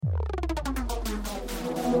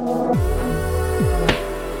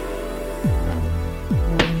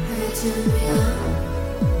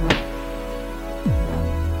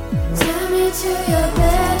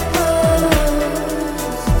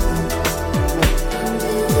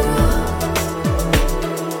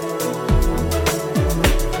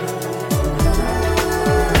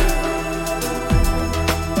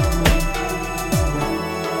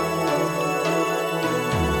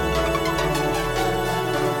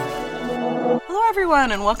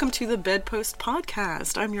And welcome to the Bedpost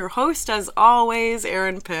Podcast. I'm your host, as always,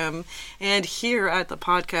 Erin Pym. And here at the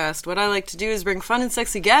podcast, what I like to do is bring fun and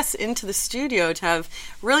sexy guests into the studio to have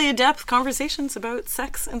really in-depth conversations about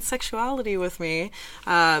sex and sexuality with me.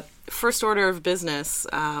 First order of business,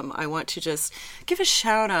 I want to just give a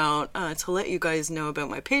shout out to let you guys know about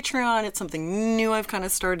my Patreon. It's something new I've kind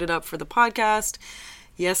of started up for the podcast.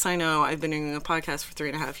 Yes, I know, I've been doing a podcast for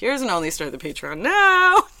 3.5 years and only started the Patreon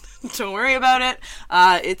now. Don't worry about it.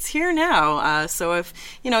 It's here now. So if,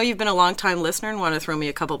 you've been a long-time listener and want to throw me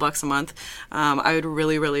a couple bucks a month, I would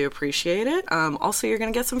really, really appreciate it. Also, you're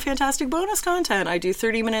going to get some fantastic bonus content. I do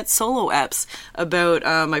 30-minute solo eps about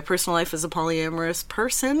my personal life as a polyamorous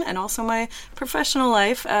person and also my professional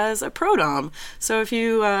life as a pro-dom. So if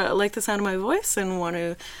you like the sound of my voice and want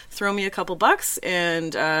to throw me a couple bucks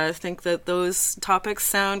and think that those topics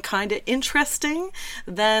sound kind of interesting,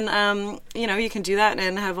 then, you can do that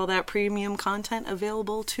and have all that premium content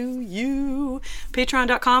available to you.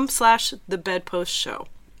 Patreon.com/thebedpostshow.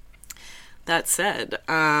 That said,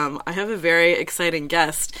 I have a very exciting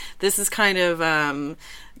guest. This is kind of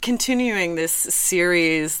continuing this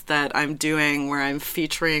series that I'm doing where I'm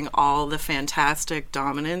featuring all the fantastic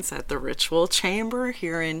dominants at the Ritual Chamber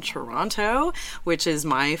here in Toronto, which is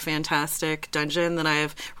my fantastic dungeon that I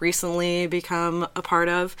have recently become a part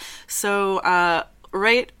of. So,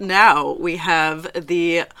 right now, we have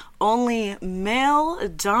the only male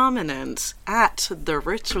dominant at the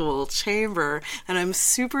Ritual Chamber, and I'm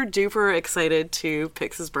super duper excited to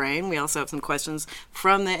pick his brain. We also have some questions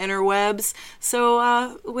from the interwebs.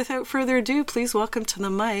 So, without further ado, please welcome to the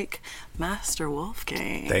mic, Master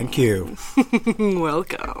Wolfgang. Thank you.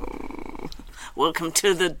 Welcome. Welcome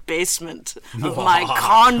to the basement of my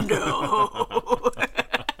condo.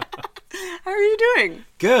 How are you doing?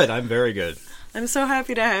 Good. I'm very good. I'm so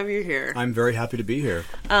happy to have you here. I'm very happy to be here.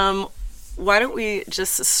 Why don't we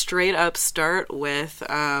just straight up start with,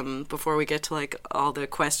 before we get to like all the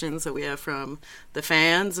questions that we have from the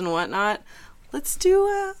fans and whatnot, let's do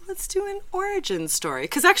an origin story.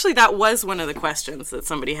 Because actually that was one of the questions that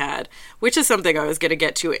somebody had, which is something I was going to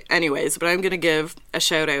get to anyways, but I'm going to give a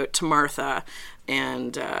shout out to Martha.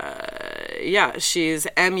 And, she's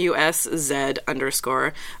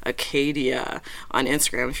MUSZ_Acadia on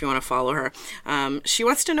Instagram if you want to follow her. She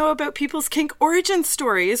wants to know about people's kink origin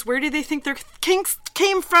stories. Where do they think their kinks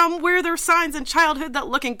came from? Where are their signs in childhood that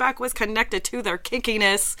looking back was connected to their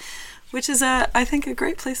kinkiness? Which is, I think, a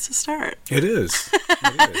great place to start. It is.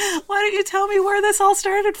 It is. Why don't you tell me where this all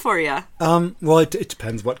started for you? Well, it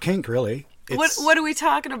depends what kink, really. What are we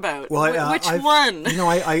talking about? Well, which one?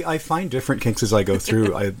 I find different kinks as I go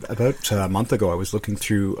through. About a month ago, I was looking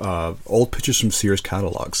through old pictures from Sears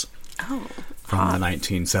catalogs from the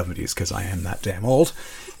 1970s, because I am that damn old,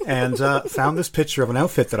 and found this picture of an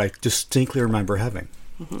outfit that I distinctly remember having.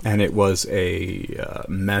 Mm-hmm. And it was a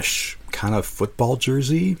mesh kind of football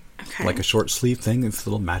jersey, like a short sleeve thing, with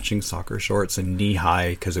little matching soccer shorts and knee-high,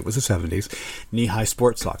 because it was the 70s, knee-high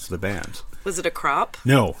sports socks for the band. Was it a crop?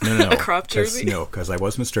 No. A crop jersey? No, because I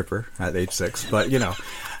wasn't a stripper at age 6. But, it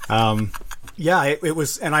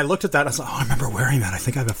was, and I looked at that and I was like, I remember wearing that. I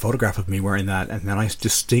think I have a photograph of me wearing that. And then I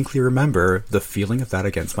distinctly remember the feeling of that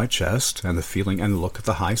against my chest and the feeling and the look of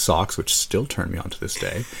the high socks, which still turn me on to this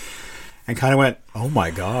day. And kind of went, oh my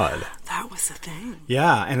God. That was a thing.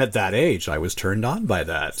 Yeah, and at that age, I was turned on by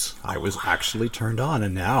that. I was actually turned on.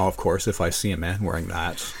 And now, of course, if I see a man wearing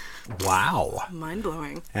that... Wow.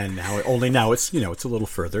 Mind-blowing. And now it's, it's a little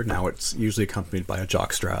further. Now it's usually accompanied by a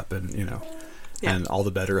jock strap and, and all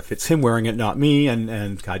the better if it's him wearing it, not me, and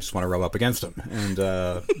I just want to rub up against him. And,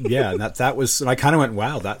 and that was, and I kind of went,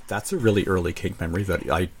 wow, that's a really early kink memory that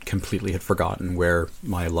I completely had forgotten, where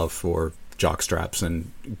my love for jock straps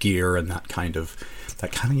and gear and that kind of,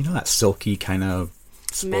 that silky kind of,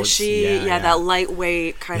 sports, meshy, that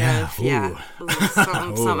lightweight kind of,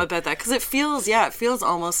 something about that, because it feels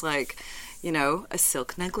almost like, a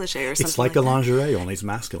silk negligee or something. It's like a lingerie, only it's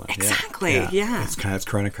masculine. Exactly, yeah. It's kind of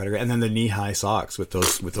category, and then the knee-high socks with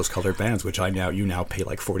those colored bands, which you now pay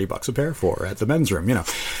like $40 a pair for at the men's room,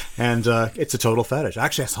 and it's a total fetish.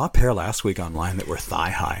 Actually, I saw a pair last week online that were thigh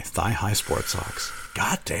high sports socks.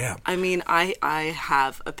 God damn. I mean, I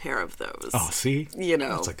have a pair of those. Oh, see? You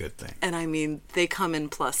know. That's a good thing. And I mean, they come in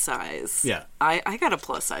plus size. Yeah. I got a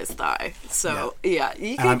plus size thigh. So, yeah.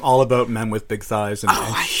 You And I'm all about men with big thighs and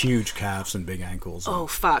huge calves and big ankles. Oh,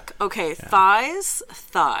 fuck. Okay, thighs.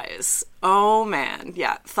 Oh, man.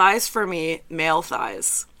 Yeah, thighs for me, male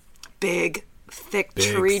thighs. Big, thick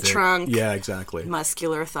tree trunk. Yeah, exactly.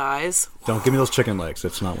 Muscular thighs. Don't give me those chicken legs.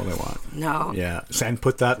 That's not what I want. No. Yeah, and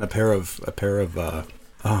put that in a pair of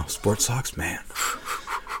sports socks, man.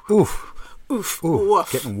 Oof. Oof. Ooh,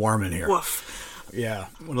 woof. Getting warm in here. Woof. Yeah,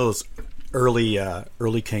 one of those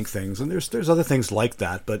early kink things, and there's other things like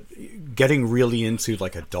that, but getting really into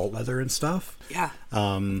like adult leather and stuff. Yeah.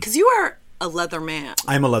 Because you are a leather man.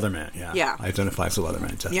 I'm a leather man. Yeah. Yeah. I identify as a leather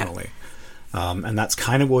man, definitely. Yeah. And that's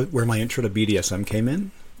kind of where my intro to BDSM came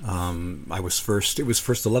in. It was first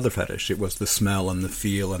the leather fetish. It was the smell and the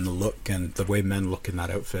feel and the look and the way men look in that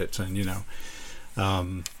outfit, and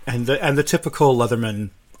and the typical Leatherman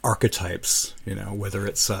archetypes. Whether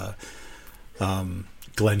it's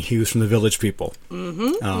Glenn Hughes from the Village People,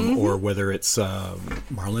 or whether it's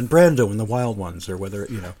Marlon Brando in The Wild Ones, or whether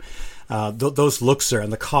those looks there,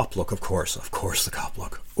 and the cop look, of course, the cop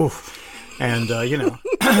look. Oof. And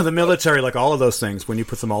the military, like all of those things, when you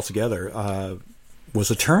put them all together, was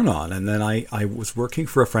a turn on. And then I was working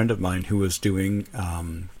for a friend of mine who was doing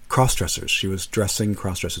cross-dressers. She was dressing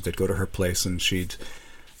cross-dressers. They'd go to her place and she'd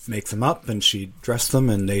make them up and she'd dress them,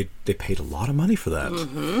 and they paid a lot of money for that.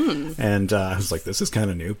 Mm-hmm. And I was like, this is kind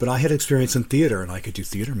of new. But I had experience in theater and I could do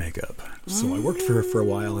theater makeup. So I worked for her for a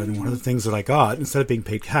while, and one of the things that I got, instead of being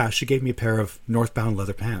paid cash, she gave me a pair of Northbound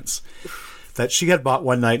leather pants that she had bought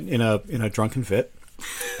one night in a drunken fit.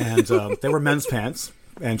 And they were men's pants.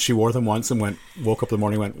 And she wore them once and woke up in the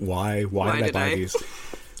morning and went, why did I buy these?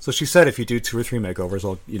 So she said, if you do 2 or 3 makeovers,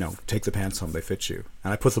 I'll, take the pants home. They fit you.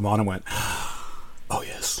 And I put them on and went, oh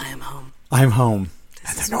yes. I am home. I'm home.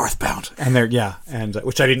 And they're northbound. And and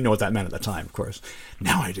which I didn't know what that meant at the time, of course.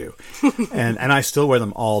 Now I do. and I still wear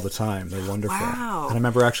them all the time. They're wonderful. Wow. And I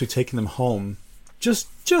remember actually taking them home just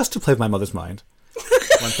to play with my mother's mind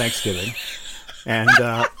one Thanksgiving. And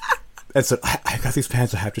said, I got these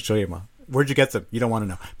pants. I have to show you, Mom. Where'd you get them? You don't want to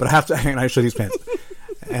know, but I have to. And I show these pants,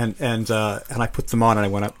 and I put them on, and I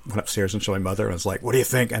went upstairs and showed my mother. And I was like, "What do you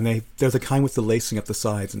think?" And they're the kind with the lacing up the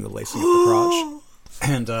sides and the lacing up the crotch,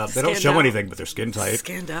 and they don't show anything, but they're skin tight.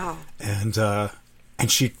 Scandal. And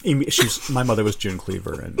my mother was June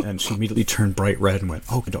Cleaver, and she immediately turned bright red and went,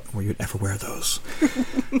 "Oh, will you ever wear those?"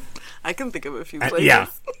 I can think of a few places. Yeah,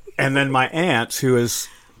 and then my aunt, who is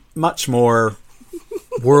much more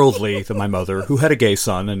worldly than my mother, who had a gay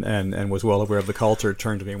son and was well aware of the culture,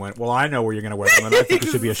 turned to me and went, well, I know where you're going to wear them, and I think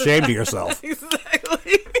you should be ashamed of yourself.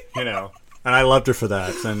 Exactly. And I loved her for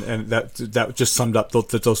that, and that just summed up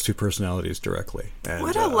those two personalities directly. And,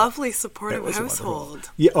 what a lovely supportive household.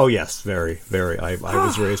 Wonderful. Yeah. Oh yes, very, very. I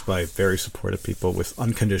was raised by very supportive people with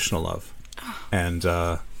unconditional love, and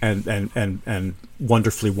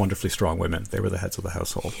wonderfully, wonderfully strong women. They were the heads of the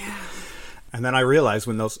household. Yeah. And then I realized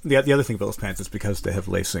when the other thing about those pants is because they have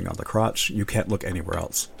lacing on the crotch, you can't look anywhere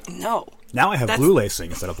else. No. Now I have blue lacing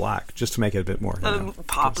instead of black, just to make it a bit more.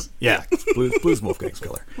 Pop. Yeah, blue's Wolfgang's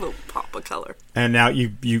color. A little pop of color. And now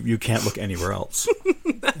you can't look anywhere else.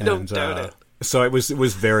 I don't doubt it. So it was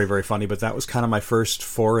very, very funny, but that was kind of my first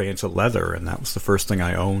foray into leather, and that was the first thing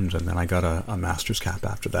I owned. And then I got a master's cap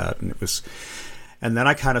after that, and then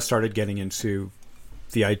I kind of started getting into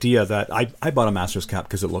the idea that I bought a master's cap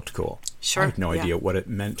because it looked cool. Sure. I had no idea what it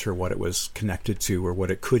meant or what it was connected to or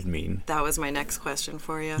what it could mean. That was my next question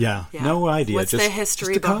for you. Yeah. No idea. What's the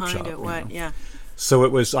history behind it? What? Yeah. So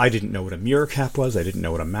it was. I didn't know what a mirror cap was. I didn't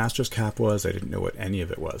know what a master's cap was. I didn't know what any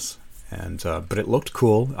of it was. And but it looked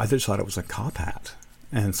cool. I just thought it was a cop hat.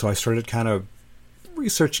 And so I started kind of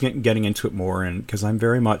researching it and getting into it more. And because I'm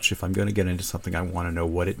very much, if I'm going to get into something, I want to know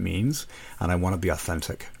what it means, and I want to be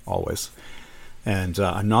authentic always. And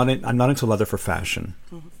I'm not into leather for fashion.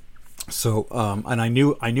 Mm-hmm. So and I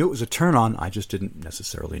knew it was a turn on. I just didn't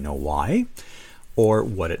necessarily know why or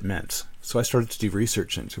what it meant. So I started to do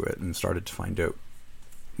research into it and started to find out,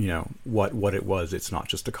 what it was. It's not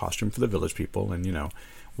just a costume for the Village People, and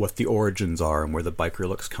what the origins are and where the biker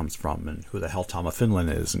looks comes from and who the hell Tama Finland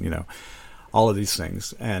is, and all of these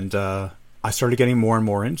things. And I started getting more and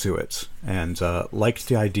more into it, and liked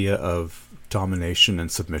the idea of domination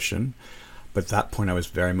and submission. But at that point, I was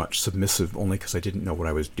very much submissive only because I didn't know what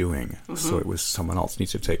I was doing. Mm-hmm. So it was someone else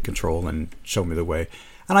needs to take control and show me the way.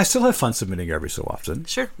 And I still have fun submitting every so often.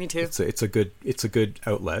 Sure, me too. It's a good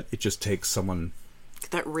outlet. It just takes someone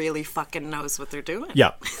that really fucking knows what they're doing.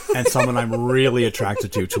 Yeah, and someone I'm really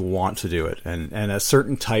attracted to want to do it, and a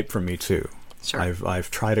certain type for me too. Sure.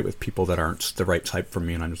 I've tried it with people that aren't the right type for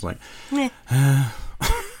me, and I'm just like, Meh.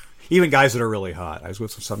 even guys that are really hot. I was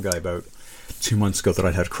with some guy about 2 months ago that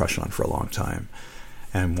I'd had a crush on for a long time,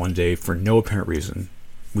 and one day, for no apparent reason,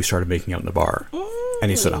 we started making out in the bar, and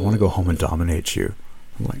he said, "I want to go home and dominate you."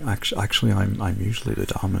 I'm like, actually, I'm usually the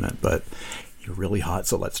dominant, but you're really hot,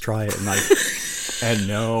 so let's try it. And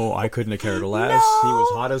no, I couldn't have cared less. No! He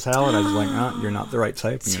was hot as hell, and I was like, "You're not the right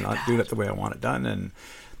type, and you're not doing it the way I want it done." And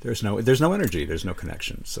there's no energy, there's no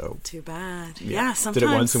connection. So too bad. Yeah, sometimes did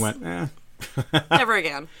it once and went, never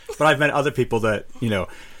again. But I've met other people that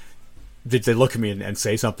they look at me and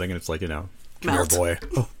say something, and it's like, come here, boy.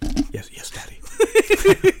 Oh, yes, daddy.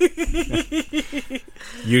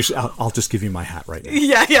 Usually, I'll just give you my hat right now.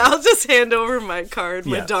 Yeah, I'll just hand over my card,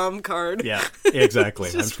 my Dom card. Yeah, exactly.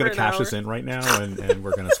 I'm just going to cash this in right now, and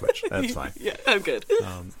we're going to switch. That's fine. Yeah, I'm good.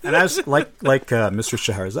 And as like Mr.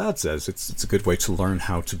 Scheherazade says, it's a good way to learn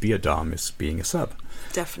how to be a Dom is being a sub.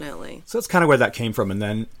 Definitely. So that's kind of where that came from, and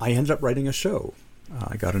then I ended up writing a show.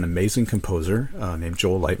 I got an amazing composer named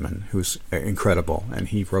Joel Lightman, who's incredible, and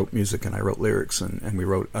he wrote music and I wrote lyrics, and we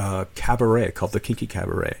wrote a cabaret called the Kinky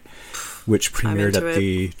Cabaret, which premiered at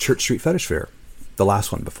the Church Street Fetish Fair. The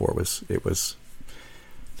last one before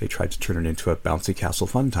they tried to turn it into a bouncy castle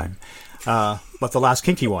fun time. But the last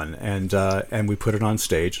kinky one, and we put it on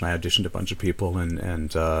stage, and I auditioned a bunch of people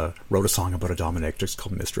and wrote a song about a dominatrix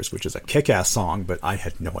called Mistress, which is a kick-ass song, but I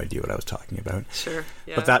had no idea what I was talking about. Sure,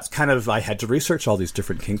 yeah. But that's kind of, I had to research all these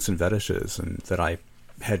different kinks and fetishes, and that I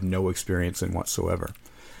had no experience in whatsoever.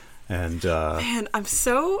 And man, I'm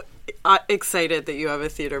so excited that you have a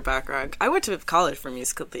theater background. I went to college for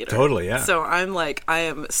musical theater. Totally, yeah. So I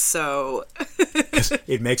am so...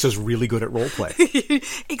 It makes us really good at role play.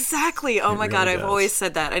 Exactly. Oh my God, really I've always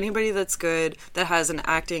said that. Anybody that's good, that has an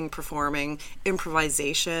acting, performing,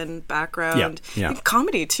 improvisation background, and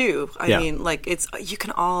comedy too. I mean, like, you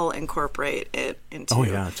can all incorporate it into,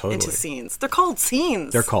 into scenes. They're called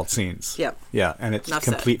scenes. Yep. Yeah, and it's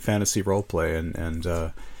complete fantasy role play, and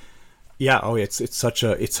it's such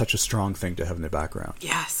a strong thing to have in the background.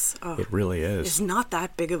 Yes. Oh, it really is. It's not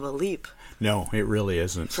that big of a leap. No, it really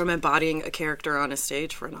isn't. From embodying a character on a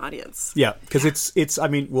stage for an audience. Yeah, because it's I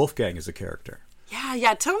mean, Wolfgang is a character.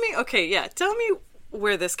 Yeah. Tell me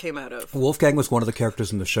where this came out of. Wolfgang was one of the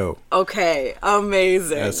characters in the show. Okay,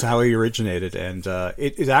 amazing. That's how he originated, and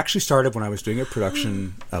it actually started when I was doing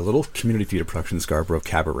a little community theater production in Scarborough,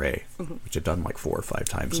 Cabaret, which I've done like 4 or 5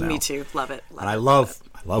 times now. Me too. Love it. I love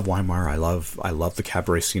Weimar. I love the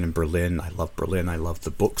cabaret scene in Berlin. I love Berlin. I love the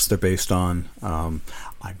books they're based on.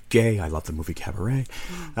 I'm gay. I love the movie Cabaret.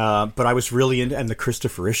 But I was really into, and the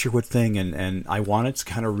Christopher Isherwood thing, and I wanted to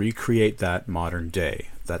kind of recreate that modern day,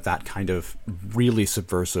 that kind of really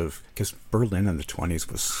subversive, because Berlin in the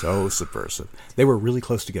 1920s was so subversive. They were really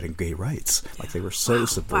close to getting gay rights. Like, they were so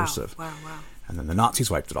subversive. Wow. And then the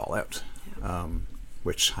Nazis wiped it all out. Yeah.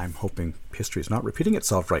 Which I'm hoping history is not repeating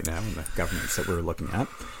itself right now in the governments that we're looking at.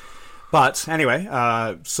 But anyway,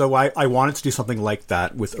 so I wanted to do something like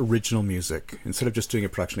that with original music. Instead of just doing a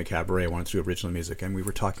production of Cabaret, I wanted to do original music. And we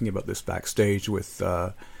were talking about this backstage with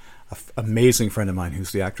an amazing friend of mine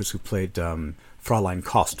who's the actress who played Fräulein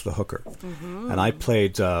Kost, the hooker. Mm-hmm. And I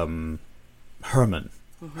played Hermann,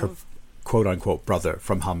 her quote-unquote brother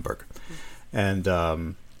from Hamburg.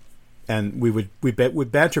 And we would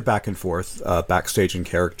banter back and forth backstage in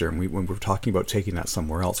character, and when we were talking about taking that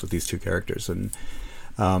somewhere else with these two characters. And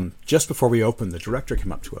just before we opened, the director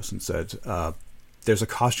came up to us and said, there's a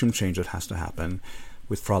costume change that has to happen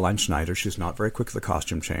with Fräulein Schneider. She's not very quick with the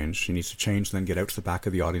costume change. She needs to change and then get out to the back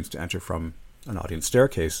of the audience to enter from an audience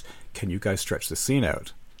staircase. Can you guys stretch the scene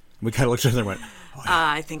out? And we kind of looked at each other and went, oh,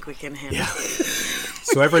 yeah. I think we can handle it.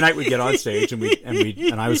 So every night we'd get on stage, and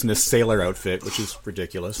I was in this sailor outfit, which is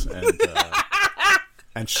ridiculous, and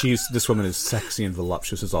this woman is sexy and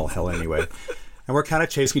voluptuous as all hell anyway, and we're kind of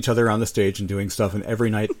chasing each other around the stage and doing stuff, and every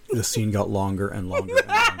night the scene got longer and longer and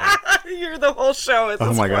longer. You're the whole show at this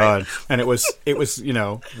point. Oh my God! And it was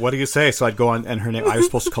what do you say? So I'd go on, and her name, I was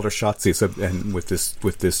supposed to call her Schatzi, and with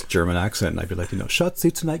this German accent, I'd be like,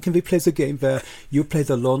 Schatzi, tonight can we play the game where you play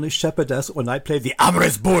the lonely shepherdess and I play the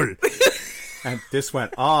amorous bull? And this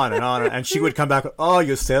went on and on, and she would come back, oh,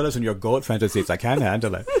 your sailors and your goat fantasies, I can't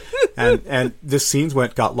handle it. And the scenes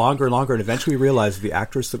got longer and longer, and eventually we realized the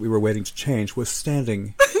actress that we were waiting to change was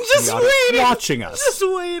standing just waiting, watching us. Just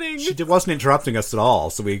waiting. She wasn't interrupting us at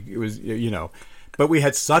all, so but we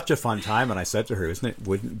had such a fun time, and I said to her,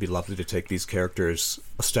 wouldn't it be lovely to take these characters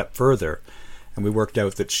a step further? And we worked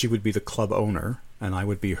out that she would be the club owner, and I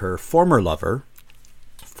would be her former lover,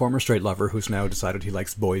 former straight lover who's now decided he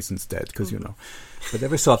likes boys instead, because, you know. But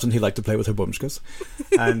every so often he liked to play with her bumskas.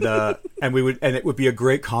 And it would be a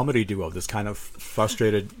great comedy duo, this kind of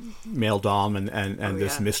frustrated male dom and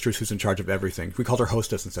this mistress who's in charge of everything. We called her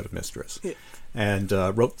hostess instead of mistress. Yeah. And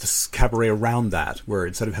wrote this cabaret around that, where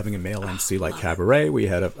instead of having a male MC like cabaret, we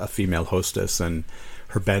had a female hostess and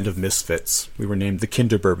her band of misfits. We were named the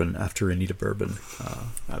Kinder Bourbon after Anita Bourbon,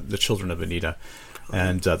 the children of Anita.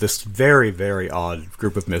 And this very, very odd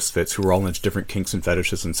group of misfits who were all into different kinks and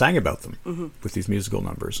fetishes and sang about them with these musical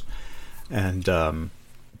numbers. And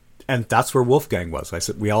that's where Wolfgang was. I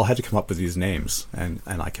said, we all had to come up with these names. And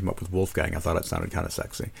I came up with Wolfgang. I thought it sounded kind of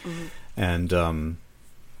sexy. And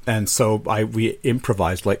so we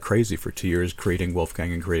improvised like crazy for 2 years, creating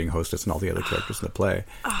Wolfgang and creating Hostess and all the other characters in the play.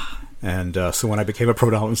 And so when I became a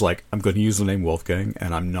pro-dom, I was like, I'm going to use the name Wolfgang,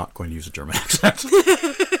 and I'm not going to use a German accent.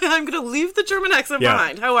 I'm going to leave the German accent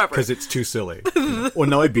behind, however. Because it's too silly. Well,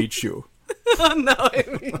 now I beat you. No, I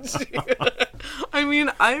beat you. I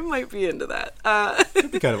mean, I might be into that.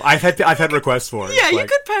 Kind of. I've had requests for it. Yeah, you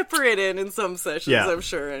could pepper it in some sessions, I'm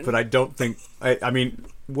sure. But I don't think... I mean,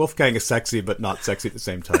 Wolfgang is sexy, but not sexy at the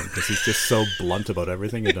same time, because he's just so blunt about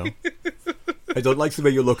everything, you know. I don't like the way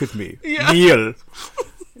you look at me. Yeah. Neil.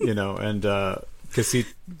 You know, and because he,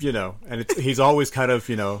 you know, and he's always kind of,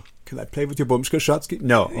 you know, can I play with your bumska Shotsky?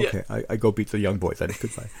 No, okay, yeah. I go beat the young boy then.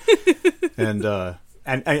 Goodbye. and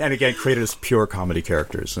again, created as pure comedy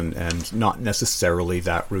characters and not necessarily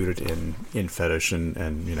that rooted in fetish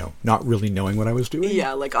and you know, not really knowing what I was doing.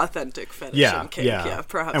 Yeah, like authentic fetish and kink. Yeah,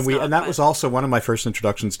 perhaps. And that was also one of my first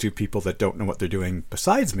introductions to people that don't know what they're doing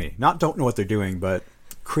besides me. Not don't know what they're doing, but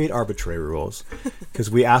create arbitrary rules. Because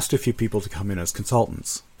we asked a few people to come in as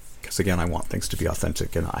consultants. Because again, I want things to be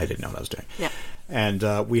authentic, and I didn't know what I was doing. Yeah.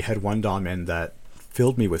 And we had one dom in that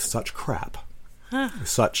filled me with such crap,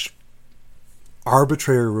 such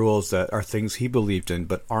arbitrary rules that are things he believed in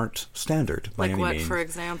but aren't standard by any means. Like what, for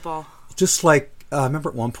example? Just like, I remember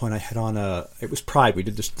at one point I had on it was Pride. We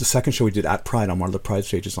did the second show we did at Pride on one of the Pride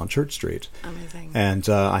stages on Church Street. Amazing. And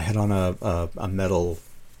I had on a metal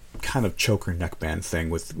kind of choker neckband thing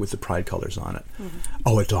with the Pride colors on it.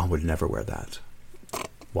 Oh, a dom would never wear that.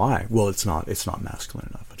 Why? Well, it's not masculine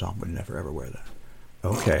enough. A dom would never ever wear that.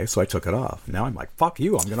 Okay, so I took it off. Now I'm like, fuck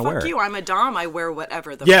you, I'm going to wear it. Fuck you, I'm a dom, I wear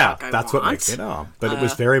whatever the fuck I want. Yeah, that's what makes me dom. But it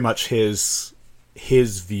was very much his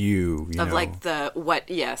view, you know. Like a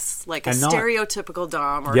stereotypical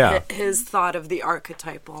dom, or his thought of the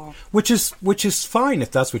archetypal. Which is fine if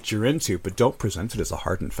that's what you're into, but don't present it as a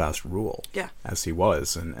hard and fast rule. Yeah. As he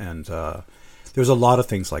was. And there's a lot of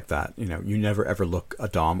things like that. You know, you never ever look a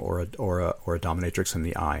dom or a dominatrix in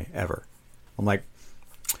the eye, ever. I'm like...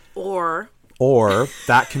 Or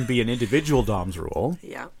that can be an individual dom's rule.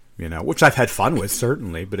 Yeah. You know, which I've had fun with,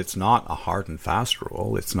 certainly, but it's not a hard and fast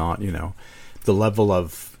rule. It's not, you know, the level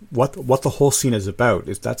of what the whole scene is about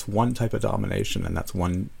is that's one type of domination, and that's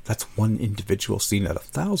one individual scene out of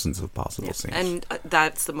thousands of possible scenes. And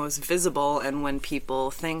that's the most visible, and when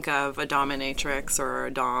people think of a dominatrix or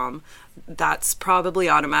a dom, that's probably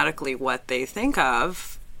automatically what they think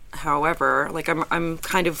of. However, like I'm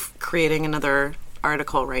kind of creating another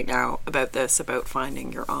article right now about this, about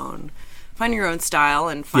finding your own style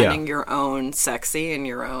and finding your own sexy and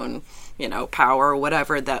your own, you know, power,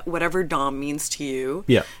 whatever dom means to you.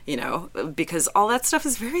 Yeah. You know, because all that stuff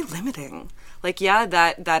is very limiting. Like, yeah,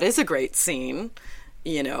 that is a great scene,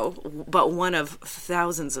 you know, but one of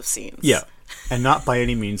thousands of scenes. Yeah. And not by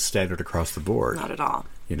any means standard across the board. Not at all.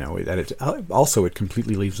 You know, it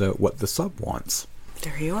completely leaves out what the sub wants.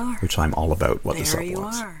 There you are. Which I'm all about what the sub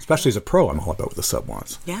wants. There you are. Especially as a pro, I'm all about what the sub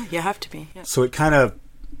wants. Yeah, you have to be. Yeah. So it kind of,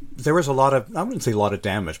 there was a lot of, I wouldn't say a lot of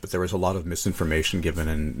damage, but there was a lot of misinformation given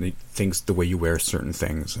and things, the way you wear certain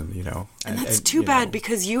things, and, you know. And that's too bad,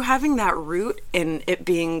 because you having that root in it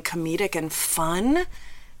being comedic and fun,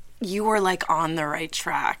 you were like on the right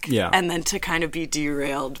track. Yeah. And then to kind of be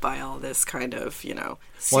derailed by all this kind of, you know,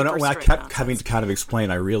 when I kept having to kind of explain,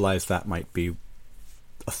 I realized that might be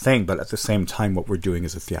a thing, but at the same time, what we're doing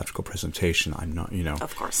is a theatrical presentation. I'm not, you know.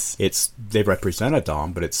 Of course. They represent a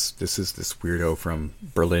dom, but this is this weirdo from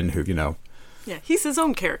Berlin who, you know. Yeah, he's his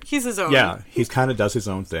own character. He's his own. Yeah, he kind of does his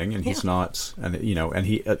own thing, and he's not, and you know, and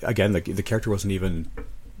he again, the character wasn't even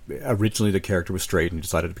originally, the character was straight and he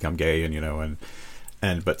decided to become gay, and you know,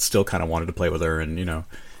 and but still kind of wanted to play with her, and you know,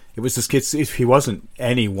 it was this kid. He wasn't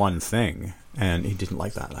any one thing. And he didn't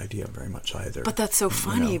like that idea very much either. But that's so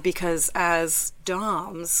funny, because as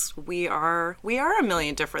doms, we are a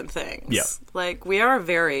million different things. Yeah. Like, we're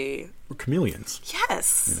chameleons.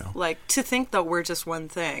 Yes. You know? Like, to think that we're just one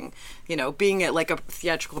thing, you know, being at like a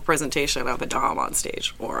theatrical presentation of a dom on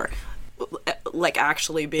stage, or like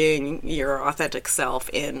actually being your authentic self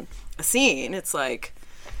in a scene, it's like,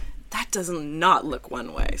 that doesn't not look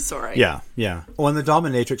one way. Sorry. Yeah, yeah. Well, and the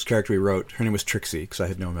dominatrix character we wrote, her name was Trixie, because I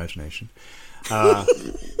had no imagination.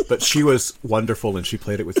 But she was wonderful, and she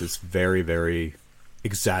played it with this very, very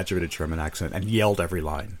exaggerated German accent and yelled every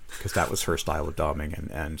line, because that was her style of doming.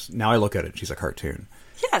 And now I look at it, she's a cartoon.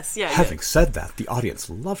 Yes, yeah. Having said that, the audience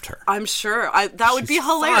loved her. I'm sure. That would be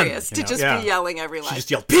hilarious to just be yelling every line. She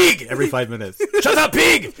just yelled, "Pig!" every 5 minutes. "Shut up,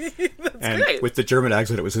 pig!" And great. with the German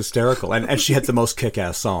accent, it was hysterical. And she had the most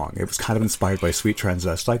kick-ass song. It was kind of inspired by Sweet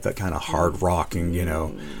Transvestite, that kind of hard rocking,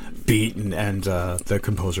 beat. And the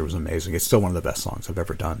composer was amazing. It's still one of the best songs I've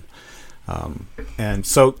ever done. And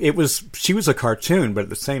so she was a cartoon, but at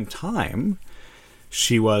the same time,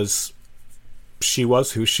 she was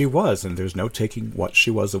who she was, and there's no taking what she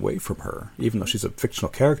was away from her. Even though she's a fictional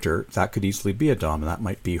character, that could easily be a dom, and that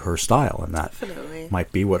might be her style, and that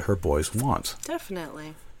might be what her boys want.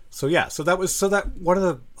 Definitely. So I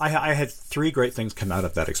had 3 great things come out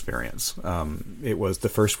of that experience.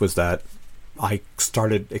 The first was that I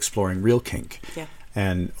started exploring real kink,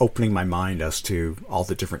 and opening my mind as to all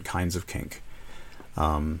the different kinds of kink.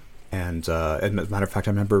 And as a matter of fact,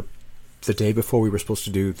 I remember the day before we were supposed to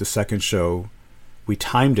do the second show, we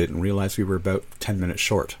timed it and realized we were about 10 minutes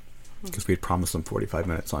short, because we had promised them 45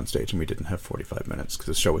 minutes on stage, and we didn't have 45 minutes because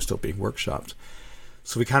the show was still being workshopped.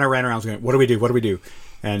 So we kind of ran around going, what do we do?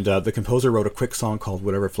 And the composer wrote a quick song called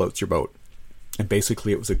Whatever Floats Your Boat. And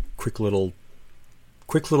basically it was a quick little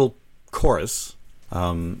chorus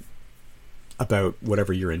about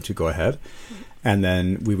whatever you're into, go ahead. And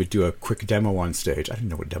then we would do a quick demo on stage. I didn't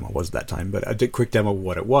know what demo was at that time, but I did quick demo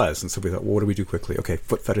what it was. And so we thought, well, what do we do quickly? Okay,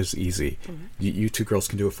 foot fetish is easy. Mm-hmm. You 2 girls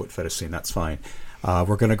can do a foot fetish scene. That's fine.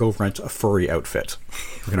 We're going to go rent a furry outfit.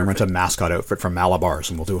 We're going to rent a mascot outfit from Malabar's,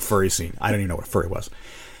 and we'll do a furry scene. I don't even know what a furry was.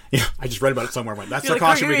 Yeah, I just read about it somewhere and went, that's the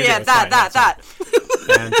costume we can do. That.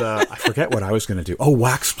 And I forget what I was going to do. Oh,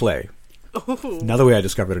 wax play. Ooh. Another way I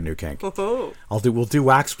discovered a new kink. Ooh. We'll do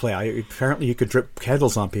wax play. Apparently you could drip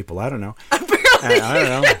candles on people. I don't know. I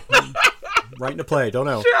don't know. Right into play. Don't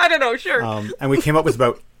know. Sure, I don't know. Sure. And we came up with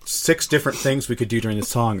about 6 different things we could do during the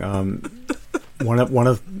song. One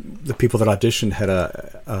of the people that auditioned had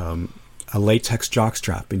a latex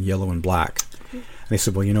jockstrap in yellow and black. And they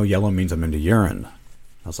said, well, yellow means I'm into urine.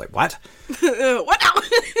 I was like, what? What now?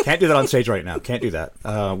 Can't do that on stage right now. Can't do that.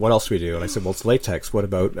 What else do we do? And I said, well, it's latex. What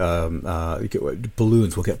about you get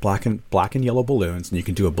balloons? We'll get black and yellow balloons, and you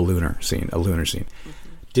can do a lunar scene. Mm-hmm.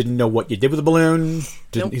 Didn't know what you did with the balloon.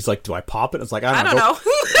 Nope. He's like, do I pop it? I was like, I don't know.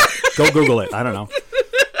 Go Google it. I don't know.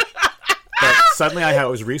 But suddenly I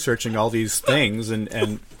was researching all these things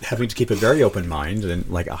and having to keep a very open mind, and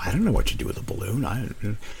like, I don't know what you do with a balloon.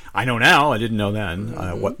 I know now. I didn't know then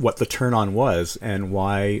what the turn on was and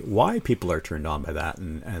why people are turned on by that,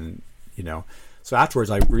 and So afterwards,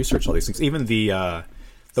 I researched all these things. Even the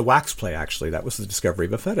wax play, actually, that was the discovery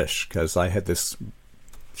of a fetish, because I had this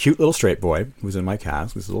cute little straight boy who was in my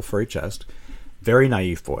cast with his little furry chest, very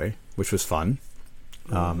naive boy, which was fun.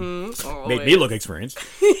 Made me look experienced.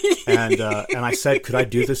 And I said, could I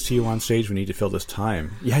do this to you on stage? We need to fill this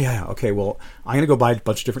time. Yeah. Okay, well, I'm going to go buy a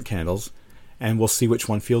bunch of different candles, and we'll see which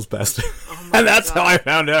one feels best. And that's how I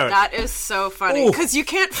found out. That is so funny, because you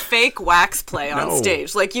can't fake wax play on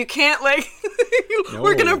stage. Like, you can't,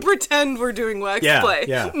 we're going to pretend we're doing wax play.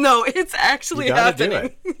 Yeah. No, it's actually happening.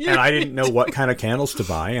 Do it. And I didn't know what kind of candles to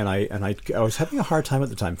buy, and I was having a hard time at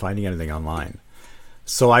the time finding anything online.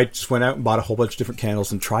 So I just went out and bought a whole bunch of different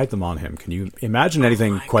candles and tried them on him. Can you imagine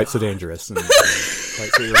anything quite so dangerous and quite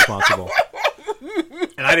so irresponsible?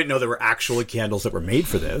 And I didn't know there were actually candles that were made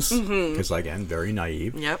for this, because, again, very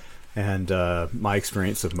naive. Yep. And my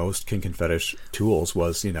experience of most kink and fetish tools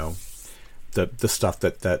was, the stuff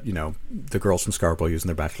that the girls from Scarborough use in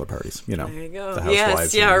their bachelor parties. There you go. The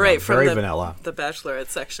housewives. Yes, right. Very from vanilla. The bachelorette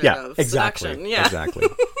section of seduction. Yeah, exactly.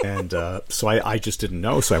 And so I just didn't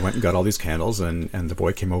know, so I went and got all these candles, and the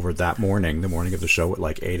boy came over that morning, the morning of the show, at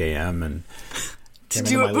like 8 a.m. and to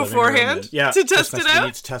do it beforehand? To test it out? We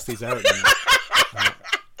need to test these out.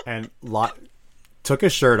 And took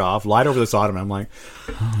his shirt off, lied over this ottoman. I'm like,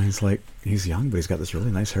 oh, he's young, but he's got this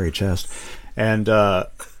really nice hairy chest. And the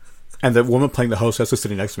woman playing the hostess was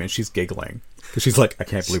sitting next to me, and she's giggling because she's like, I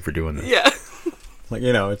can't believe we're doing this. Yeah.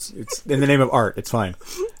 It's in the name of art. It's fine.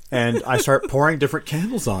 And I start pouring different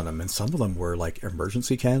candles on them, and some of them were like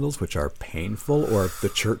emergency candles, which are painful, or the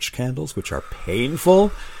church candles, which are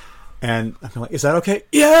painful. And I'm like, is that okay?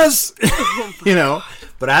 Yes!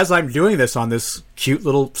 But as I'm doing this on this cute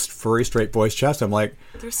little furry straight boy's chest, I'm like,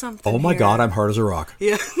 there's something oh my God, I'm hard as a rock.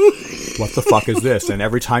 Yeah. What the fuck is this? And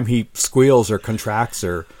every time he squeals or contracts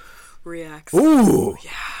or reacts. Ooh,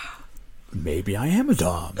 Yeah. maybe I am a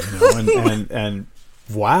dom, and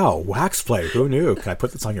wow, wax play. Who knew? Can I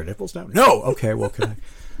put this on your nipples now? No. Okay. Well, can I?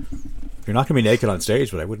 You're not going to be naked on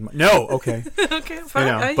stage, but I wouldn't. No. Okay. Okay. Fine.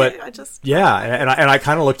 And I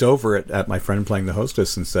kind of looked over at my friend playing the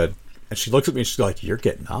hostess and said, and she looked at me and she's like, "You're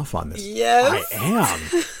getting off on this." Yes. I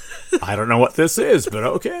am. I don't know what this is, but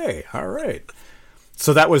okay. All right.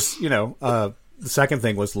 So that was, the second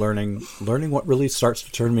thing was learning what really starts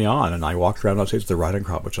to turn me on. And I walked around on stage with the riding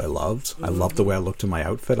crop, which I loved. I loved the way I looked in my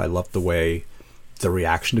outfit. I loved the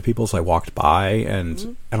reaction to people as I walked by.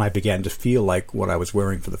 And I began to feel like what I was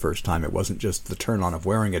wearing for the first time, it wasn't just the turn on of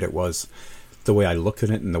wearing it. It was the way I look at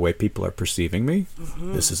it and the way people are perceiving me.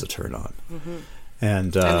 This is a turn on.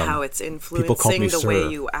 And how it's influencing the way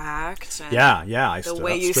you act. And I the stood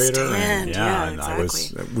way up you straighter. stand. And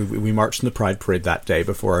Exactly. we marched in the Pride Parade that day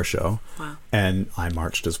before our show. Wow. And I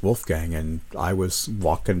marched as Wolfgang, and I was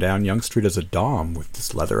walking down Yonge Street as a dom with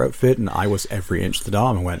this leather outfit, and I was every inch the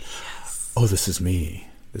dom, and went, oh, this is me.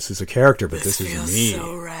 This is a character, but this is me.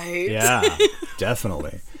 So right. Yeah,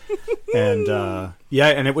 definitely. And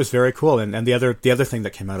and it was very cool. And the other thing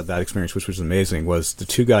that came out of that experience, which was amazing, was the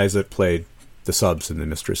two guys that played the subs in the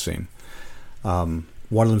Mistress scene. One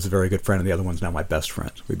of them's a very good friend, and the other one's now my best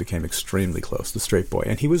friend. We became extremely close. The straight boy,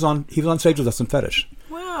 and he was on stage with us in Fetish.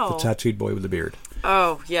 Wow. The tattooed boy with the beard.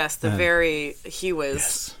 Oh yes,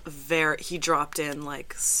 he dropped in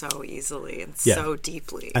like so easily and so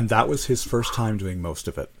deeply. And that was his first time doing most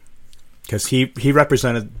of it, because he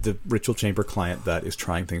represented the ritual chamber client that is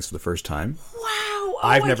trying things for the first time. Wow,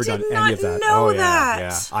 I've never done any of that.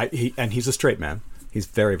 That. And he's a straight man. He's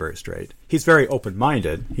very, very straight. He's very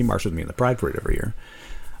open-minded. He marches with me in the Pride Parade every year.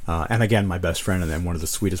 And again, my best friend and then one of the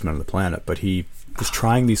sweetest men on the planet. But he was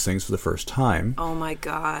trying these things for the first time. Oh my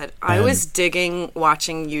God. I was digging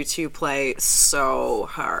watching you two play so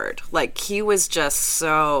hard. Like, he was just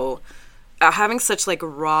so... having such, like,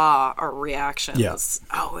 raw reactions. Yeah.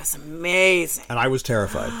 Oh, it was amazing. And I was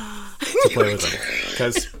terrified to play with him.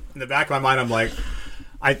 Because in the back of my mind, I'm like...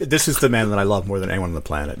 this is the man that I love more than anyone on the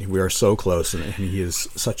planet. We are so close, and he is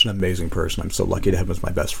such an amazing person. I'm so lucky to have him as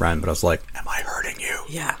my best friend. But I was like, am I hurting you?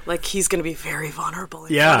 Yeah, like he's going to be very vulnerable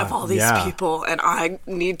in front of all these people, and I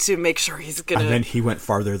need to make sure he's going to... And then he went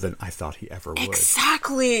farther than I thought he ever would.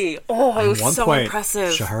 Exactly! Oh, it was so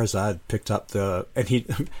impressive. Scheherazade picked up the...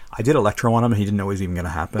 And I did electro on him, and he didn't know it was even going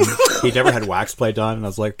to happen. He'd never had wax play done, and I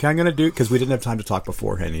was like, okay, I'm going to do... Because we didn't have time to talk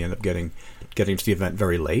beforehand. He ended up getting to the event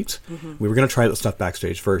very late. We were going to try the stuff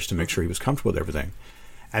backstage first to make sure he was comfortable with everything.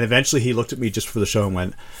 And eventually he looked at me just for the show and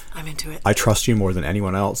went, I'm into it. I trust you more than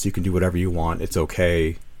anyone else. You can do whatever you want. It's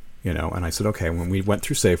okay. And I said, okay. When we went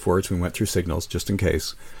through safe words, we went through signals just in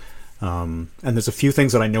case. And there's a few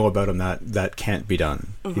things that I know about him that can't be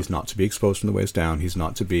done. He's not to be exposed from the waist down. He's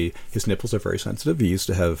not to be... His nipples are very sensitive. He used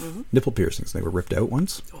to have nipple piercings. They were ripped out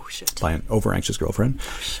once by an over-anxious girlfriend.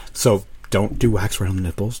 So don't do wax right on the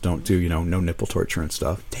nipples. Don't do, no nipple torture and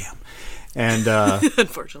stuff. Damn. And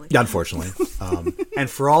unfortunately. And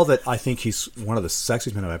for all that, I think he's one of the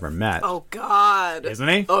sexiest men I've ever met. Oh God, isn't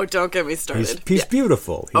he? Oh, don't get me started. He's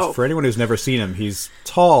beautiful. For anyone who's never seen him, he's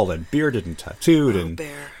tall and bearded and tattooed, and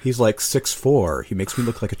he's like 6'4". He makes me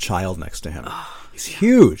look like a child next to him. He's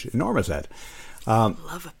huge, enormous head.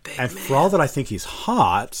 Love a big man. For all that I think he's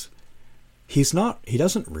hot, he's not. He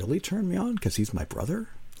doesn't really turn me on because he's my brother.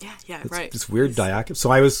 Yeah, right. This weird diaconate.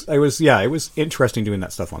 So it was interesting doing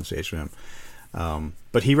that stuff on stage with him.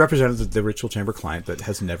 But he represented the ritual chamber client that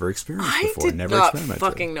has never experienced before. I did not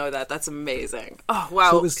fucking know that. That's amazing. Oh, wow.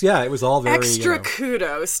 So it was all very... Extra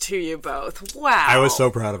kudos to you both. Wow. I was so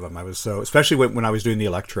proud of him. Especially when I was doing the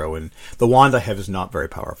electro, and the wand I have is not very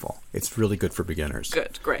powerful. It's really good for beginners.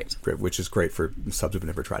 Great. Which is great for subs who've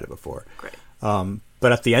never tried it before. Great.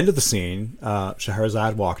 But at the end of the scene,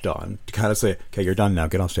 Scheherazade walked on to kind of say, okay, you're done now,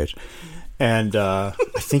 get on stage. And I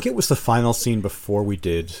think it was the final scene before we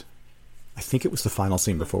did...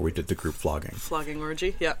 the group flogging. Flogging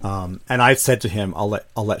orgy, yeah. And I said to him, I'll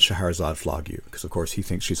let Scheherazade flog you, because of course he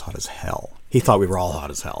thinks she's hot as hell. He thought we were all hot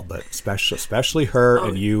as hell, but especially her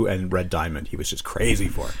and you and Red Diamond, he was just crazy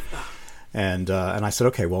for it. And I said,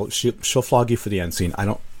 okay, well, she'll flog you for the end scene. I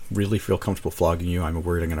don't really feel comfortable flogging you. I'm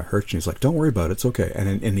worried I'm going to hurt you. He's like, don't worry about it. It's okay.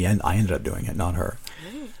 And in the end, I ended up doing it, not her.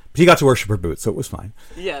 But he got to worship her boots, so it was fine.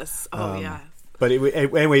 Yes. Yeah. But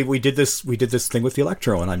anyway, we did this thing with the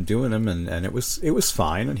electro, and I'm doing him, and it was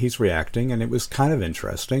fine, and he's reacting, and it was kind of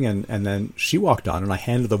interesting. And then she walked on, and I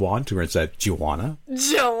handed the wand to her and said, Joanna? And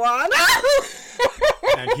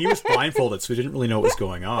he was blindfolded, so he didn't really know what was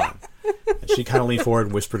going on. And she kind of leaned forward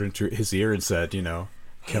and whispered into his ear and said,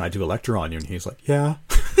 can I do electro on you? And he's like, yeah.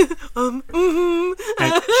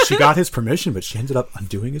 And she got his permission, but she ended up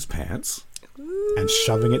undoing his pants and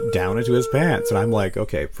shoving it down into his pants. And I'm like,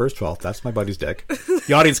 okay, first of all, that's my buddy's dick.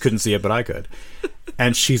 The audience couldn't see it, but I could.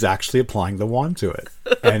 And she's actually applying the wand to it.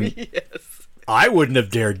 And Yes. I wouldn't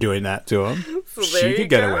have dared doing that to him. So She could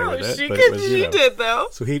get away with it. She but could. it was, She did, though.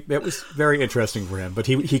 So it was very interesting for him. But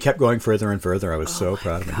he kept going further and further. I was so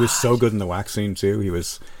proud of him. He was so good in the wax scene, too. He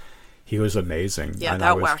was amazing. Yeah, and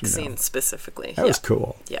that wax scene specifically. That was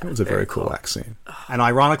cool. Yeah, it was a very cool wax scene. And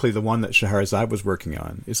ironically, the one that Scheherazade was working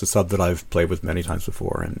on is a sub that I've played with many times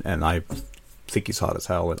before, and I think he's hot as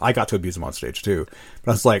hell. And I got to abuse him on stage too.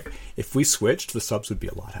 But I was like, if we switched, the subs would be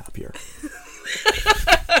a lot happier.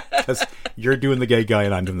 Because you're doing the gay guy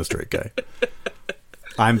and I'm doing the straight guy.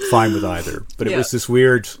 I'm fine with either, but it was this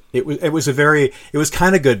weird. It was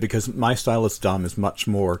kind of good because my stylist dom is much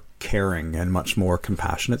more caring and much more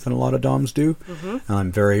compassionate than a lot of doms do, and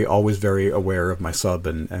I'm always very aware of my sub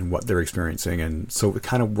and what they're experiencing, and so it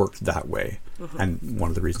kind of worked that way. And one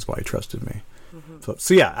of the reasons why he trusted me.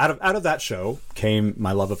 So yeah, out of that show came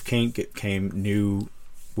my love of kink. It came new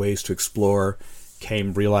ways to explore.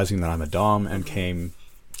 Came realizing that I'm a dom, and came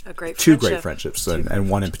two great friendships, and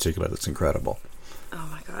one in particular that's incredible. Oh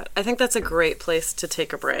my God. I think that's a great place to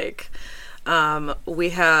take a break. We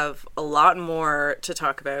have a lot more to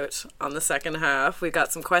talk about on the second half. We've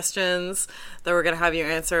got some questions that we're going to have you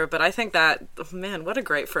answer, but I think that, man, what a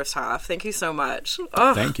great first half. Thank you so much.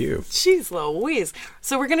 Oh, thank you. Jeez Louise.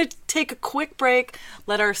 So we're going to take a quick break,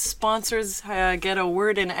 let our sponsors get a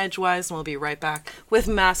word in edgewise, and we'll be right back with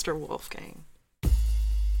Master Wolfgang.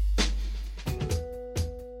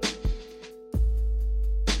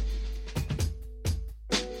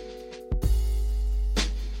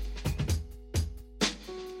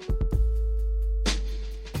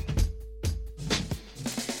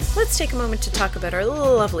 Let's take a moment to talk about our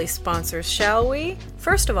lovely sponsors, shall we?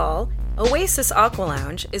 First of all, Oasis Aqua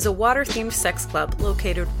Lounge is a water-themed sex club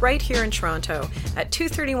located right here in Toronto at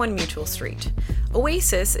 231 Mutual Street.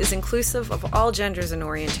 Oasis is inclusive of all genders and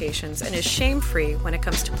orientations and is shame-free when it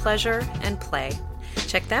comes to pleasure and play.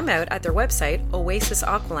 Check them out at their website,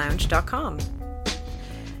 oasisaqualounge.com.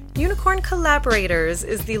 Unicorn Collaborators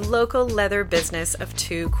is the local leather business of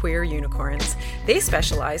two queer unicorns. They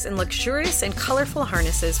specialize in luxurious and colorful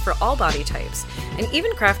harnesses for all body types, and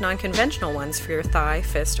even craft non-conventional ones for your thigh,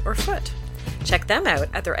 fist, or foot. Check them out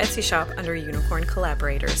at their Etsy shop under Unicorn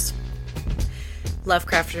Collaborators.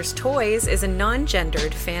 Lovecrafters Toys is a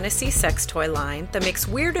non-gendered fantasy sex toy line that makes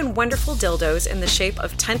weird and wonderful dildos in the shape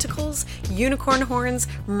of tentacles, unicorn horns,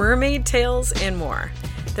 mermaid tails, and more.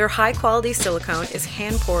 Their high-quality silicone is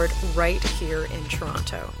hand-poured right here in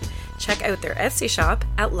Toronto. Check out their Etsy shop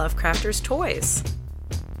at Lovecrafters Toys.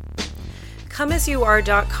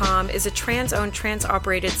 ComeAsYouAre.com is a trans-owned,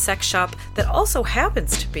 trans-operated sex shop that also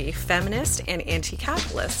happens to be feminist and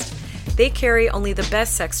anti-capitalist. They carry only the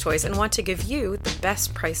best sex toys and want to give you the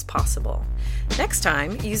best price possible. Next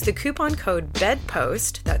time, use the coupon code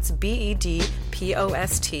BEDPOST, that's BEDPOST,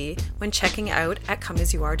 when checking out at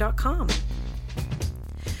ComeAsYouAre.com.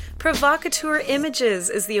 Provocateur Images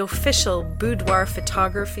is the official boudoir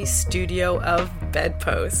photography studio of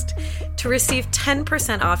Bedpost. To receive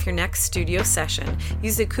 10% off your next studio session,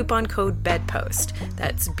 use the coupon code BEDPOST.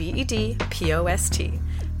 That's BEDPOST.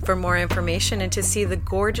 For more information and to see the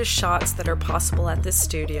gorgeous shots that are possible at this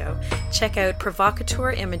studio, check out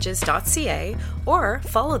provocatourimages.ca or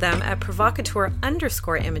follow them at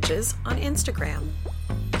provocateur_images on Instagram.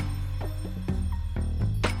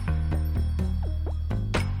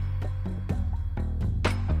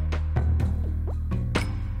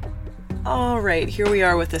 All right, here we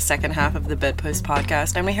are with the second half of the Bedpost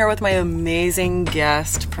podcast. I'm here with my amazing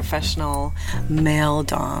guest, professional male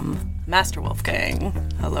dom, Master Wolfgang.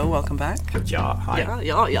 Hello, welcome back. Yeah, hi.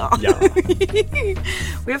 Yeah.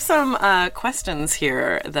 We have some questions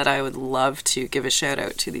here that I would love to give a shout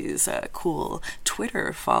out to these cool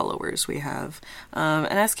Twitter followers we have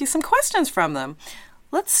and ask you some questions from them.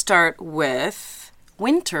 Let's start with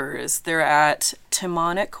Winters. They're at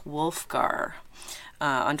Timonic Wolfgar.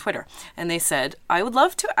 On Twitter. And they said, I would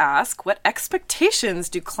love to ask, what expectations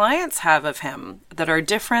do clients have of him that are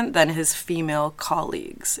different than his female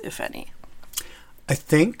colleagues, if any? I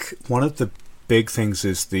think one of the big things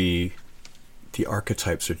is the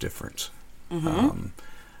archetypes are different. Mm-hmm.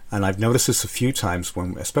 And I've noticed this a few times,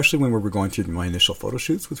 especially when we were going through my initial photo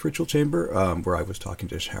shoots with Ritual Chamber, where I was talking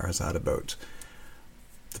to Scheherazade about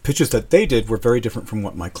the pictures that they did were very different from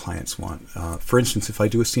what my clients want. For instance, if I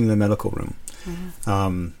do a scene in the medical room,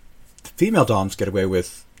 the female doms get away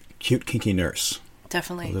with cute, kinky nurse.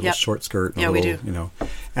 Definitely. A little short skirt. Yeah, we do.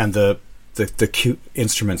 And the the cute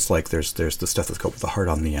instruments, like there's the stethoscope with the heart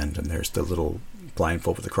on the end, and there's the little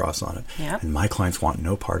blindfold with the cross on it. Yep. And my clients want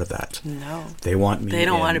no part of that. No. They want me. They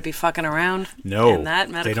don't want to be fucking around No. in that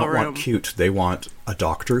medical They don't room. want cute. They want a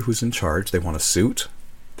doctor who's in charge. They want a suit.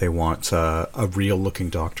 They want a real-looking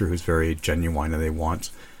doctor who's very genuine, and they want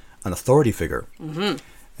an authority figure. Mm-hmm.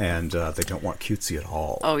 And they don't want cutesy at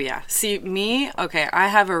all. Oh, yeah. See, me, okay, I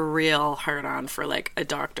have a real hard-on for, like, a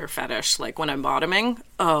doctor fetish, like, when I'm bottoming.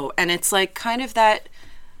 Oh, and it's, like, kind of that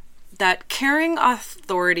caring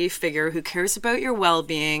authority figure who cares about your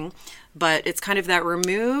well-being, but it's kind of that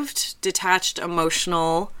removed, detached,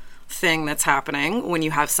 emotional thing that's happening when you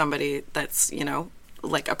have somebody that's, you know,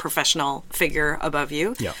 like a professional figure above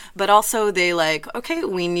you. Yeah. But also they like, okay,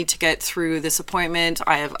 we need to get through this appointment.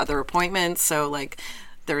 I have other appointments. So like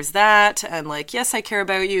there's that. And like, yes, I care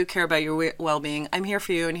about you, care about your well-being. I'm here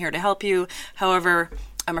for you and here to help you. However,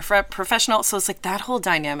 I'm a professional. So it's like that whole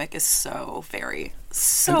dynamic is so very,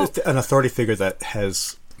 so... And an authority figure that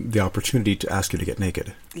has the opportunity to ask you to get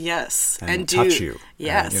naked. Yes. And touch you.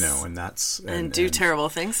 Yes. And, you know, and that's... And do terrible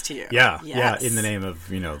things to you. Yeah. Yes. Yeah. In the name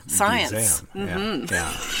of, you know, science. the exam. Mm-hmm. Yeah.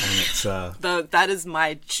 And it's... that is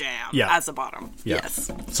my jam as a bottom. Yeah. Yes.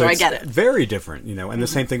 So I get it. Very different, you know, and the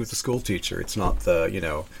same thing with the school teacher. It's not the, you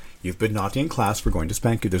know, you've been naughty in class, we're going to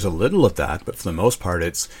spank you. There's a little of that, but for the most part,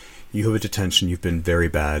 it's you have a detention, you've been very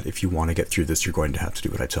bad. If you want to get through this, you're going to have to do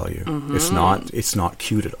what I tell you. Mm-hmm. It's not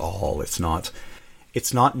cute at all. It's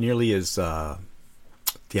not nearly as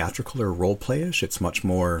theatrical or role playish. It's much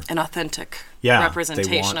more an authentic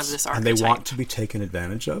representation of this archetype. And they want to be taken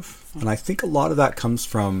advantage of. Mm-hmm. And I think a lot of that comes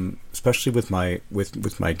from, especially with my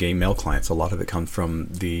gay male clients, a lot of it comes from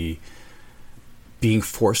the being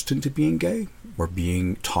forced into being gay or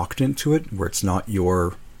being talked into it, where it's not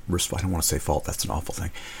your I don't want to say fault. That's an awful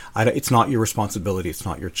thing. It's not your responsibility. It's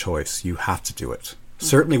not your choice. You have to do it. Mm-hmm.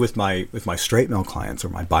 Certainly with my straight male clients or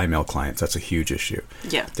my bi male clients, that's a huge issue.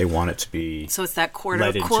 Yeah. They want it to be so it's that quote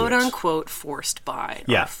unquote forced by.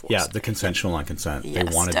 Yeah. Forced the consensual non-consent. Yes,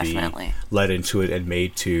 they want to definitely. be led into it and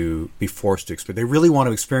made to be forced to experience. They really want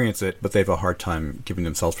to experience it, but they have a hard time giving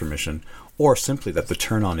themselves permission, or simply that the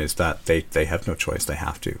turn on is that they have no choice. They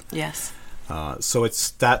have to. Yes. So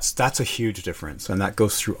that's a huge difference, and that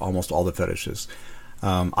goes through almost all the fetishes.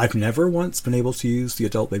 I've never once been able to use the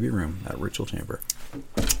adult baby room at Ritual Chamber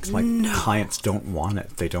because my clients don't want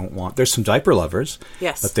it. They don't want. There's some diaper lovers,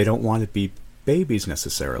 yes, but they don't want to be babies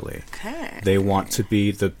necessarily. Okay. They want to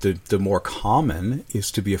be the more common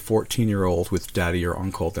is to be a 14-year-old with daddy or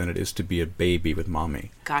uncle than it is to be a baby with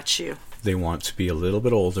mommy. Got you. They want to be a little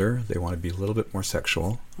bit older. They want to be a little bit more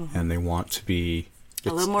sexual, and they want to be. A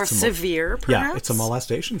little more severe, perhaps? Yeah, it's a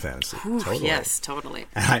molestation fantasy. Ooh, totally. Yes, totally.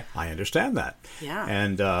 And I understand that. Yeah.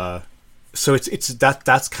 And so it's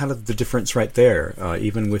that's kind of the difference right there.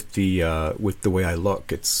 Even with the way I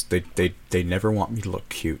look, it's they never want me to look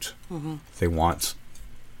cute. Mm-hmm. They want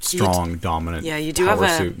strong, dominant. Yeah, you do power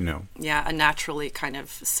have suit, you know. Yeah, a naturally kind of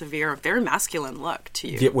severe, very masculine look to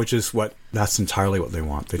you. Yeah, which is that's entirely what they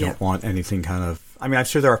want. They don't want anything kind of. I mean, I'm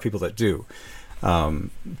sure there are people that do.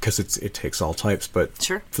 Because it takes all types, but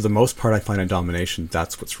sure. For the most part, I find in domination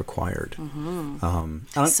that's what's required. Mm-hmm.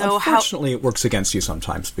 And so unfortunately, it works against you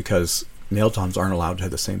sometimes because male doms aren't allowed to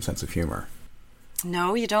have the same sense of humor.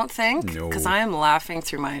 No, you don't think? No, because I am laughing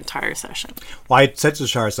through my entire session. Well, I said to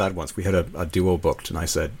Shahrazad once, we had a duo booked, and I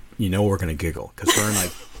said, "You know, we're going to giggle because we're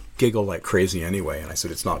like giggle like crazy anyway." And I said,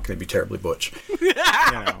 "It's not going to be terribly butch." You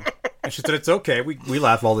know? And she said, "It's okay. We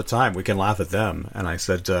laugh all the time. We can laugh at them." And I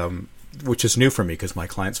said. Which is new for me because my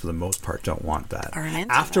clients, for the most part, don't want that.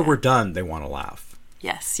 After we're done, they want to laugh.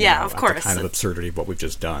 Yes, yeah, of course. The kind of absurdity of what we've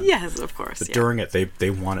just done. Yes, of course. But during it, they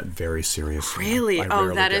want it very seriously. Really?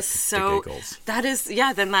 That is so. That is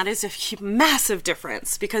Then that is a massive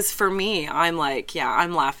difference because for me, I'm like,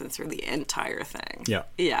 I'm laughing through the entire thing. Yeah.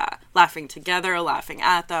 Yeah, laughing together, laughing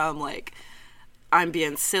at them, like. I'm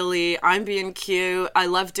being silly. I'm being cute. I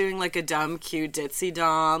love doing like a dumb, cute, ditzy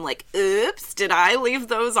dom. Like, oops, did I leave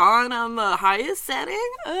those on the highest setting?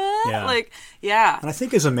 Like, yeah. And I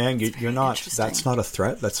think as a man, you're not. That's not a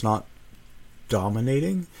threat. That's not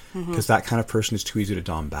dominating because that kind of person is too easy to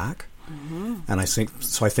dom back. Mm-hmm. And I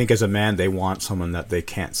think as a man, they want someone that they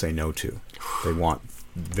can't say no to. They want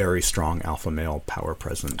very strong alpha male power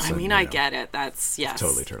presence. I mean, I get it. That's, yes.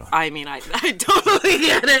 Totally turn on. I mean, I totally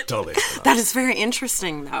get it. Totally turn on. That is very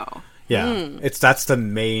interesting, though. Yeah. That's the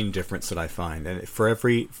main difference that I find. And for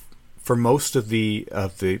most of the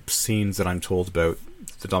scenes that I'm told about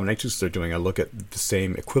the dominatrix they're doing, I look at the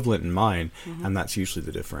same equivalent in mine, and that's usually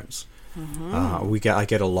the difference. Mm-hmm. I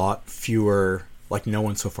get a lot fewer, like no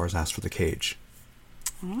one so far has asked for the cage.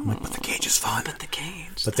 I'm like, but the cage is fun. But the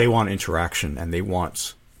cage. But they want interaction, and they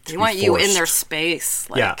want you in their space,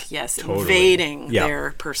 like totally. Invading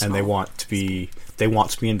their personal. And they want to be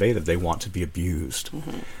invaded. They want to be abused,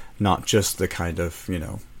 not just the kind of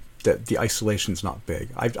the isolation's not big.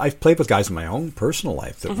 I've played with guys in my own personal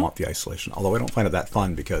life that want the isolation, although I don't find it that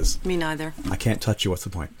fun because me neither. I can't touch you. What's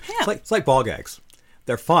the point? Yeah. It's like ball gags.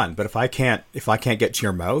 They're fun, but if I can't get to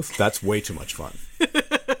your mouth, that's way too much fun.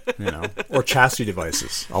 Or chastity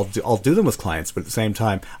devices. I'll do them with clients, but at the same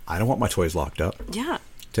time, I don't want my toys locked up. Yeah.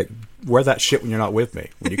 Wear that shit when you're not with me.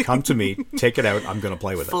 When you come to me, take it out. I'm going to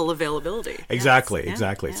play with it. Full availability. Exactly. Yes.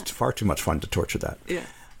 Exactly. Yeah. It's far too much fun to torture that.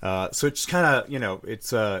 Yeah. So it's kind of it's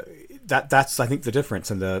that's I think the difference,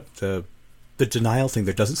 and the denial thing.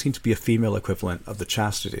 There doesn't seem to be a female equivalent of the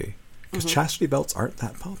chastity, because chastity belts aren't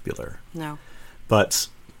that popular. No. But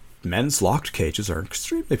men's locked cages are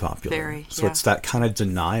extremely popular. Very. So it's that kind of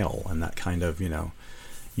denial and that kind of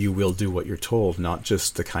you will do what you're told, not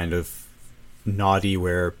just the kind of naughty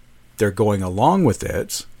where they're going along with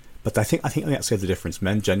it. But I think that's the difference.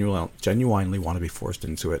 Men genuinely want to be forced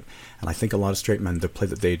into it, and I think a lot of straight men, the play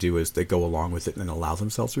that they do is they go along with it and allow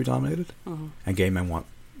themselves to be dominated. And gay men want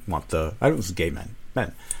the, I don't know if it's gay men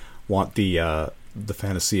want the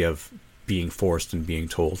fantasy of being forced and being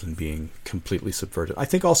told and being completely subverted. I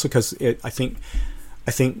think also because I think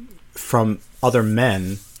from other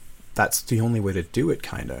men, that's the only way to do it.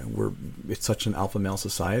 It's such an alpha male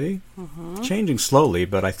society, changing slowly,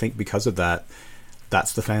 but I think because of that,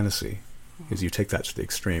 that's the fantasy, is you take that to the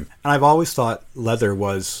extreme. And I've always thought leather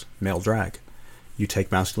was male drag. You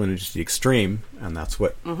take masculinity to the extreme, and that's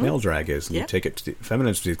what male drag is. And you take it to the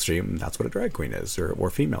feminine to the extreme, and that's what a drag queen is, or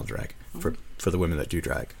female drag for the women that do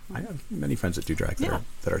drag. I have many friends that do drag that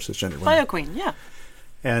are cisgender women. Bio queen, yeah.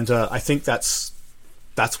 And I think that's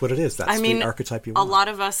what it is. That's the archetype you want. A lot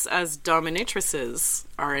of us as dominatrices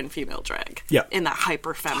are in female drag. Yeah. In that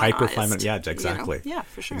hyper-feminized. Yeah, exactly. Yeah,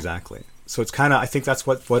 for sure. Exactly. So it's kind of, I think that's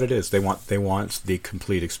what it is. They want the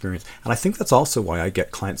complete experience. And I think that's also why I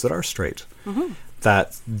get clients that are straight.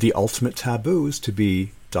 That the ultimate taboo is to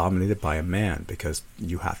be dominated by a man, because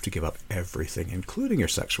you have to give up everything, including your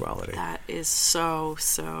sexuality. That is so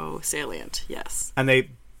salient, yes. And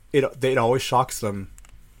it always shocks them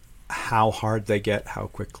how hard they get, how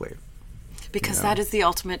quickly. Because that is the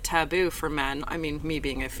ultimate taboo for men. I mean, me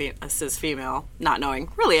being a cis female, not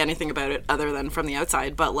knowing really anything about it other than from the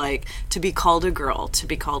outside, but like to be called a girl, to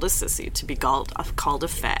be called a sissy, to be called a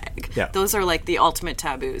fag. Yeah. Those are like the ultimate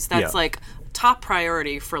taboos. That's like top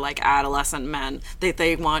priority for like adolescent men.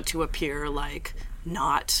 They want to appear like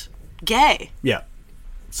not gay. Yeah.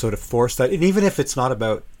 So to force that, and even if it's not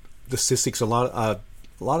about the sissy, 'cause a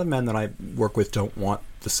lot of men that I work with don't want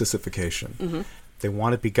the sissification. They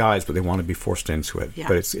want to be guys, but they want to be forced into it. Yeah.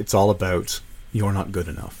 But it's all about you're not good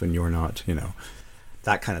enough, and you're not,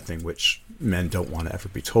 that kind of thing, which men don't want to ever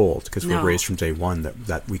be told, because we're raised from day one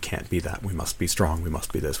that we can't be that. We must be strong. We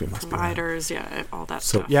must be this. We must Providers, be that. all that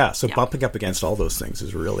stuff. So bumping up against all those things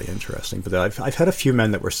is really interesting. But I've had a few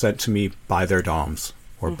men that were sent to me by their doms,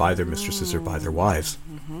 or by their mistresses, or by their wives,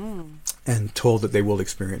 and told that they will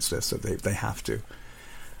experience this, that they have to.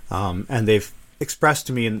 And they've expressed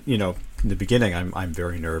to me in the beginning, I'm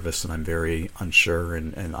very nervous and I'm very unsure,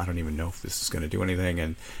 and I don't even know if this is going to do anything.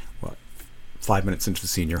 And 5 minutes into the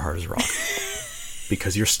scene, your heart is rock,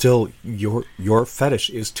 because you're still your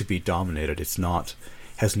fetish is to be dominated. It's not,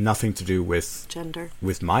 has nothing to do with gender,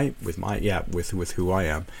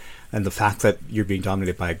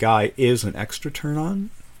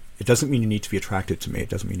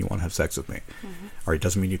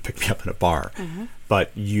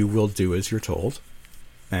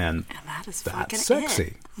 that is that's sexy.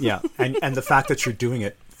 It. Yeah. And the fact that you're doing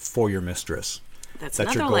it for your mistress. That's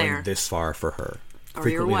that you're going layer. This far for her. Or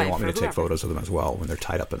Frequently your wife, they want me to take whoever. photos of them as well when they're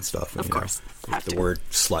tied up and stuff. And, of course. With the word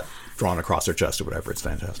slut drawn across their chest or whatever. It's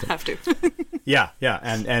fantastic. Have to. Yeah.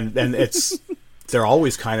 And it's... They're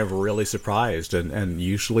always kind of really surprised, and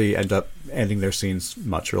usually end up ending their scenes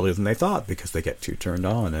much earlier than they thought, because they get too turned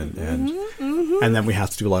on, and then we have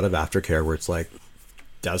to do a lot of aftercare where it's like,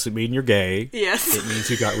 doesn't mean you're gay. Yes. It means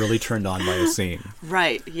you got really turned on by a scene.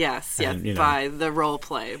 Right, yes. And, by the role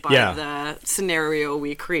play, by the scenario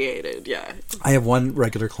we created, I have one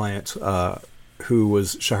regular client who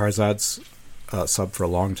was Shahrazad's sub for a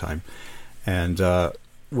long time, and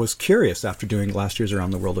was curious after doing last year's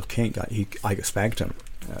Around the World of Kink. I spanked him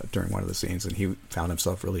during one of the scenes, and he found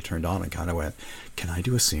himself really turned on and kind of went, "Can I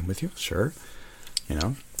do a scene with you?" Sure.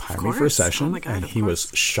 hire me for a session. Oh my God, and he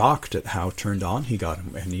was shocked at how turned on he got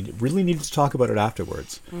him. And he really needed to talk about it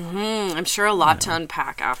afterwards. Mm-hmm. I'm sure a lot to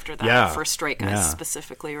unpack after that for straight guys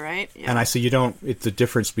specifically, right? Yeah. And I say, it's the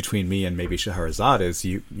difference between me and maybe Shahrazad is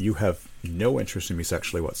you have no interest in me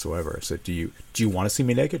sexually whatsoever. I said, do you want to see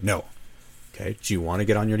me naked? No. Okay. Do you want to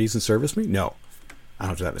get on your knees and service me? No. I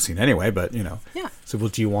don't do that in the scene anyway, but Yeah. So, well,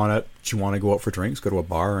 do you want to go out for drinks, go to a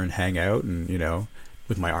bar and hang out and,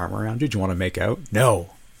 with my arm around you? Do you want to make out? No.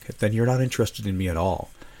 Okay, then you're not interested in me at all.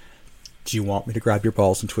 Do you want me to grab your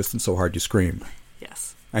balls and twist them so hard you scream?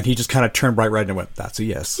 Yes. And he just kind of turned bright red and went, that's a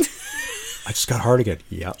yes. I just got hard again.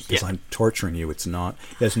 Yeah, because I'm torturing you. It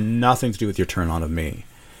has nothing to do with your turn on of me.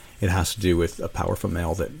 It has to do with a powerful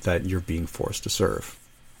male that you're being forced to serve.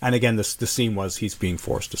 And again, the scene was he's being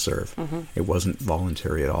forced to serve. Mm-hmm. It wasn't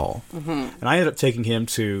voluntary at all. Mm-hmm. And I ended up taking him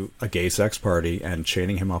to a gay sex party and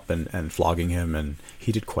chaining him up and flogging him, and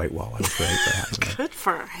he did quite well. I was very happy. Good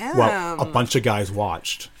for him. Well, a bunch of guys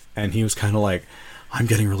watched, and he was kind of like, I'm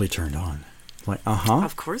getting really turned on. I'm like, uh-huh.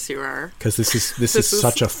 Of course you are. Because this is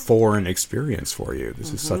such a foreign experience for you.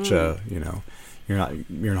 This is such a, you're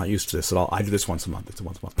not used to this at all. I do this once a month. It's a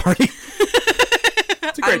once a month party.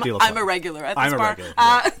 It's a great deal of fun. I'm a regular at this I'm bar. A regular.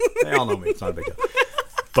 Yeah. They all know me. It's not a big deal.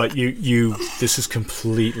 But this is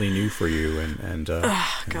completely new for you, and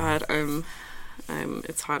God,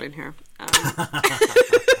 it's hot in here.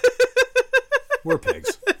 We're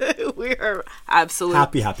pigs. We are absolute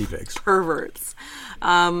happy pigs. Perverts.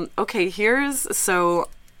 Okay, so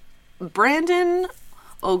Brandon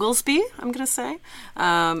Oglesby, I'm going to say,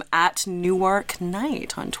 at Newark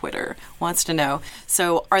Night on Twitter, wants to know,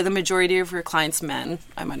 so are the majority of your clients men?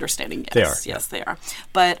 I'm understanding yes. They are. Yes, they are.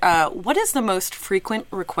 But what is the most frequent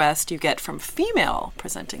request you get from female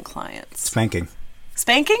presenting clients? Spanking.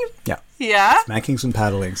 Spanking? Yeah. Yeah? Spankings and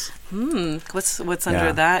paddlings. What's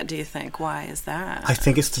under that, do you think? Why is that? I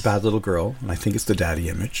think it's the bad little girl, and I think it's the daddy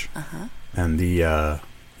image. Uh-huh. And the,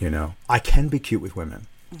 I can be cute with women.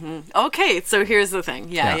 Mm-hmm. Okay, so here's the thing.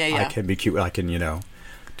 Yeah. I can be cute. I can,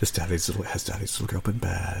 has daddy's little girl been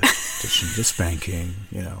bad? Does she need a spanking?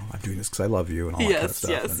 I'm doing this because I love you and all that kind of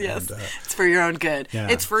stuff. Yes. It's for your own good. Yeah,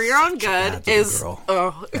 it's for your own good. Girl.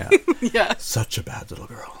 Oh, yeah. Such a bad little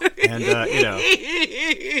girl. And,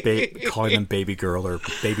 calling them baby girl or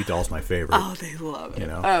baby doll's my favorite. Oh, they love it.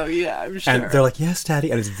 Oh, yeah, I'm sure. And they're like, yes,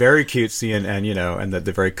 daddy. And it's very cutesy and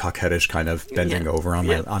the very cockheadish kind of bending over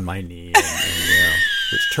on my knee and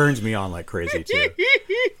which turns me on like crazy too.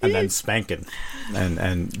 And then spanking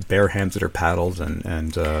and bare hands that are paddled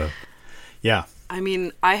and yeah. I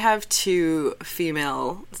mean, I have two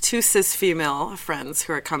cis female friends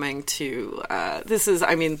who are coming to, this is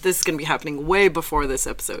going to be happening way before this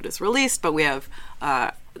episode is released, but we have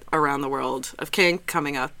Around the World of Kink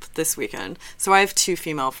coming up this weekend. So I have two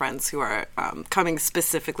female friends who are coming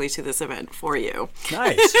specifically to this event for you.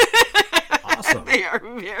 Nice. Awesome. They are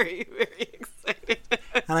very, very excited.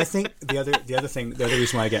 And I think the other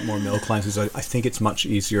reason why I get more male clients is I think it's much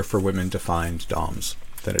easier for women to find DOMs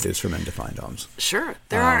than it is for men to find DOMs. Sure.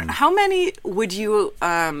 There are. How many would you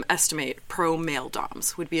estimate pro male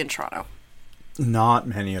DOMs would be in Toronto? Not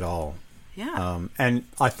many at all. Yeah. And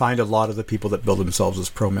I find a lot of the people that build themselves as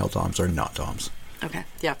pro male DOMs are not DOMs. Okay.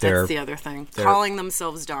 Yeah, that's the other thing. Calling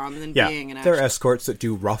themselves Dom and being an they're escorts that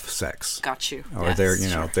do rough sex. Got you. Or they're,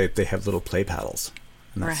 they have little play paddles.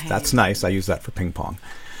 And that's nice. I use that for ping pong.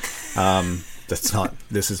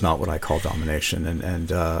 This is not what I call domination. And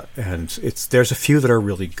there's a few that are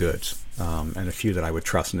really good. And a few that I would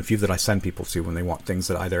trust, and a few that I send people to when they want things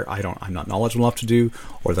that either I'm not knowledgeable enough to do,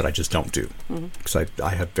 or that I just don't do. Because I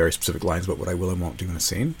have very specific lines about what I will and won't do in a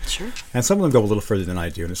scene. Sure. And some of them go a little further than I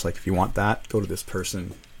do, and it's like, if you want that, go to this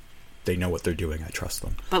person. They know what they're doing. I trust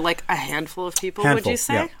them. But like a handful of people, would you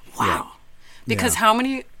say? Yeah. Wow. Yeah. Because how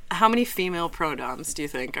many female pro-doms do you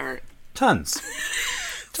think are? Tons.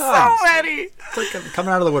 So many. It's like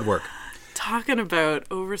coming out of the woodwork. Talking about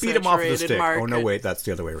oversaturated beat them off with a stick. market. Oh no, wait, that's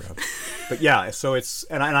the other way around. But yeah, so it's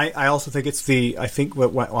I also think it's I think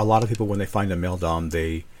what a lot of people, when they find a male dom,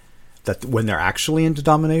 that when they're actually into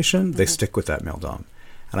domination, they stick with that male dom.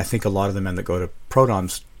 And I think a lot of the men that go to pro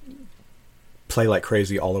doms play like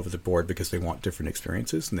crazy all over the board because they want different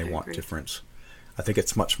experiences and they want different. I think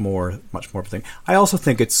it's much more of a thing. I also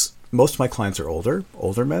think most of my clients are older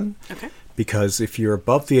men. Okay. Because if you're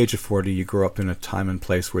above the age of 40, you grew up in a time and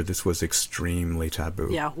place where this was extremely taboo.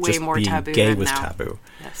 Yeah, way more taboo gay than was now. taboo.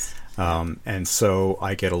 Yes. And so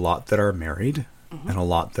I get a lot that are married, and a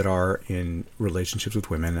lot that are in relationships with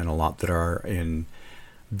women, and a lot that are in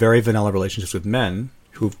very vanilla relationships with men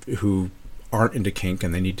who aren't into kink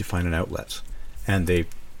and they need to find an outlet. And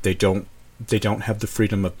they don't they don't have the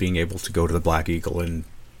freedom of being able to go to the Black Eagle and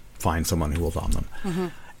find someone who will dom them. Mm-hmm.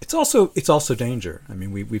 It's also danger. I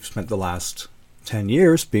mean, we've spent the last 10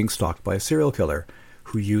 years being stalked by a serial killer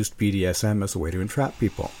who used BDSM as a way to entrap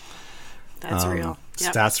people. That's real.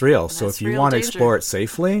 Yep. That's real. So That's if you want to explore it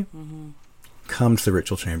safely, come to the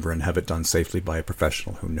ritual chamber and have it done safely by a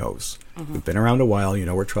professional who knows. We've been around a while. You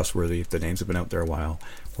know, we're trustworthy. The names have been out there a while.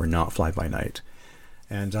 We're not fly-by-night.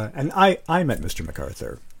 And I met Mr.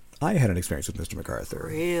 MacArthur. I had an experience with Mr. MacArthur.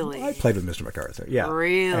 Really? I played with Mr. MacArthur, yeah.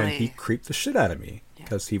 Really? And he creeped the shit out of me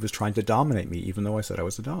because he was trying to dominate me even though I said I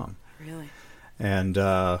was a dom. Really? And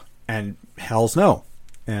hell's no.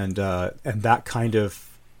 And that kind of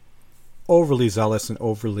overly zealous and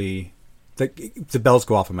overly... The bells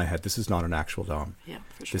go off in my head. This is not an actual dom. Yeah,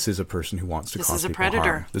 for sure. This is a person who wants to cause people predator.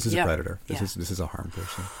 harm. This is a predator. Yeah. This is a harm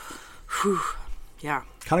person. Whew. Yeah.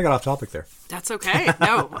 Kind of got off topic there. That's okay.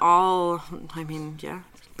 No, yeah.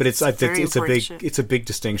 But it's a big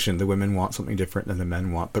distinction. The women want something different than the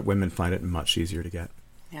men want, but women find it much easier to get.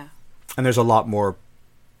 Yeah. And there's a lot more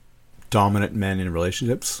dominant men in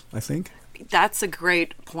relationships, I think. That's a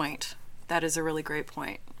great point. That is a really great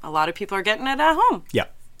point. A lot of people are getting it at home. Yeah.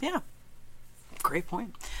 Yeah. Great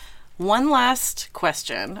point. One last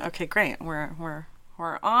question. Okay, great. We're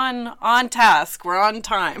on task. We're on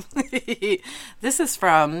time. This is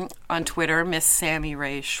from, on Twitter, Miss Sammy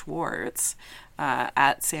Ray Schwartz,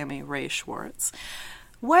 at Sammy Ray Schwartz.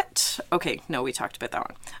 Okay, no, we talked about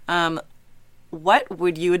that one. What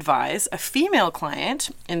would you advise a female client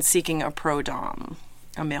in seeking a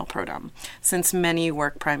male pro-dom, since many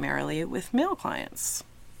work primarily with male clients?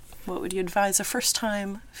 What would you advise a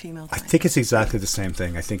first-time female client? I think it's exactly the same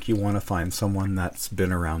thing. I think you want to find someone that's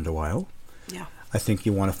been around a while. Yeah. I think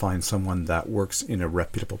you want to find someone that works in a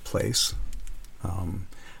reputable place.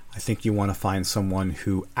 I think you want to find someone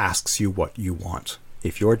who asks you what you want.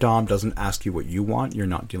 If your dom doesn't ask you what you want, you're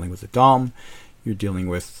not dealing with a dom. You're dealing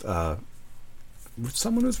with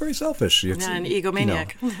someone who's very selfish. It's, an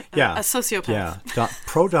egomaniac. Yeah. A sociopath. Yeah.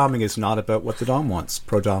 Pro-doming is not about what the dom wants.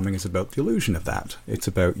 Pro-doming is about the illusion of that. It's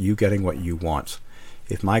about you getting what you want.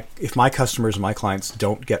 If my customers and my clients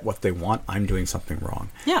don't get what they want, I'm doing something wrong.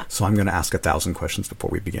 Yeah. So I'm going to ask 1,000 questions before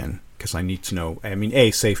we begin, because I need to know,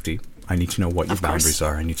 safety. I need to know what your boundaries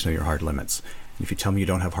are. I need to know your hard limits. And if you tell me you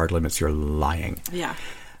don't have hard limits, you're lying. Yeah.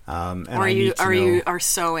 Or you are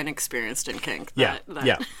so inexperienced in kink. Yeah.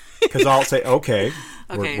 Because I'll say, okay.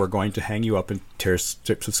 We're going to hang you up and tear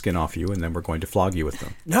strips of skin off you, and then we're going to flog you with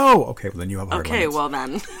them. No! Okay, well then you have hard limits. Okay, well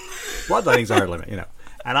then. Bloodletting's a hard limit,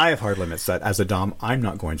 And I have hard limits that as a dom, I'm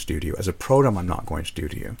not going to do to you. As a pro-dom, I'm not going to do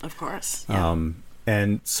to you. Of course. Yeah.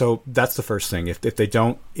 And so that's the first thing.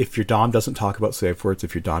 If your dom doesn't talk about safe words,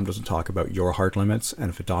 if your dom doesn't talk about your hard limits,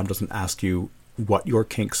 and if a dom doesn't ask you what your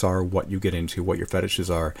kinks are, what you get into, what your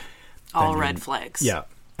fetishes are, all red flags. Yeah.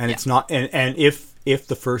 And it's not, and if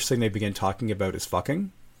the first thing they begin talking about is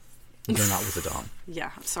fucking, they're not with a dom.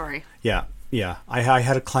 Yeah, I'm sorry. Yeah. I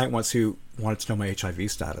had a client once who wanted to know my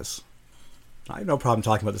HIV status. I have no problem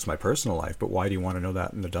talking about this in my personal life, but why do you want to know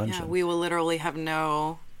that in the dungeon? Yeah, we will literally have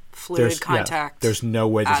no fluid contact. There's no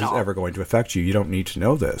way this is ever going to affect you. You don't need to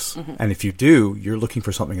know this. Mm-hmm. And if you do, you're looking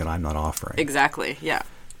for something that I'm not offering. Exactly, yeah.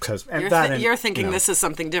 You're thinking this is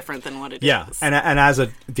something different than what it is. Yeah, and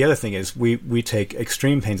the other thing is we take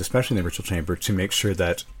extreme pains, especially in the ritual chamber, to make sure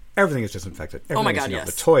that everything is disinfected. Oh my God,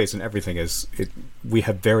 yes. The toys and everything we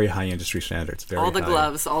have very high industry standards. All the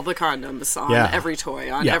gloves, all the condoms, on every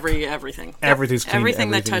toy, on everything. Everything's clean. Everything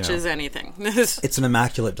that touches anything. It's an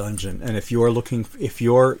immaculate dungeon. And if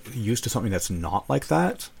you're used to something that's not like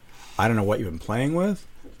that, I don't know what you've been playing with,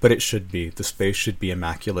 but it should be. The space should be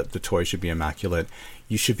immaculate. The toys should be immaculate.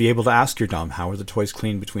 You should be able to ask your dom, how are the toys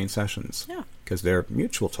cleaned between sessions? Yeah. Because they're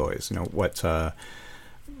mutual toys.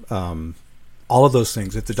 All of those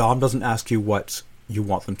things. If the dom doesn't ask you what you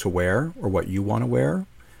want them to wear or what you want to wear,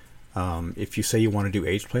 if you say you want to do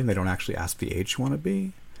age play and they don't actually ask the age you want to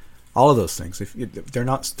be, all of those things. They're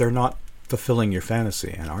not fulfilling your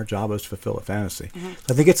fantasy, and our job is to fulfill a fantasy.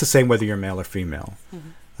 Mm-hmm. I think it's the same whether you're male or female.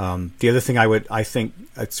 Mm-hmm. The other thing I think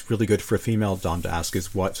it's really good for a female dom to ask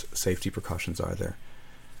is what safety precautions are there.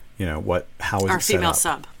 How is it set female up?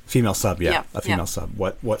 Sub. Female sub, yeah. A female sub.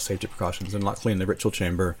 What safety precautions? And luckily in the ritual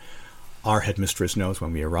chamber, our headmistress knows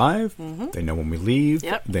when we arrive. Mm-hmm. They know when we leave.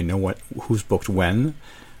 Yep. They know who's booked when,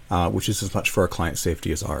 which is as much for our client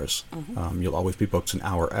safety as ours. Mm-hmm. You'll always be booked an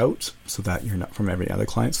hour out, so that you're not from every other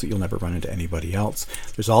client, so you'll never run into anybody else.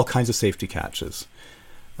 There's all kinds of safety catches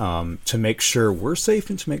to make sure we're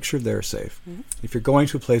safe and to make sure they're safe. Mm-hmm. If you're going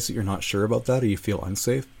to a place that you're not sure about that or you feel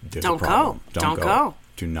unsafe, there's a problem. Don't go.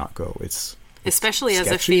 Do not go. Especially as a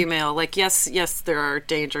sketchy. female. Like, yes, there are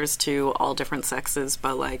dangers to all different sexes,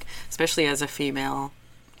 but like, especially as a female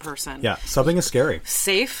person. Yeah, subbing is scary.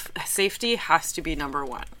 Safety has to be number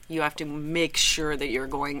one. You have to make sure that you're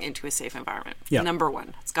going into a safe environment. Yeah. Number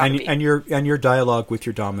one. It's got to be. And your dialogue with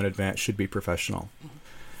your dom in advance should be professional.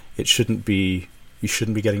 It shouldn't be, you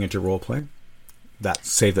shouldn't be getting into role playing.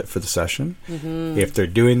 Save it for the session. If they're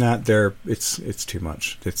doing that, it's too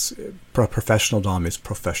much. Professional dom is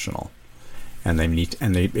professional. And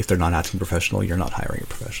if they're not acting professional, you're not hiring a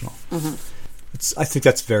professional. I think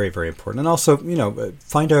that's very, very important. And also,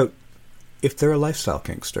 find out if they're a lifestyle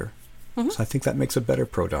kinkster. So I think that makes a better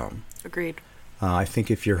pro dom. Agreed. I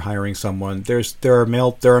think if you're hiring someone, there are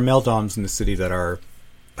male doms in the city that are,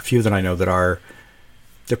 a few that I know that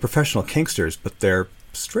they're professional kinksters, but they're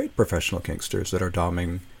straight professional kinksters that are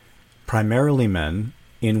doming primarily men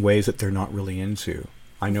in ways that they're not really into.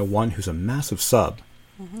 I know one who's a massive sub,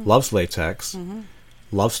 loves latex,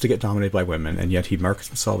 loves to get dominated by women, and yet he markets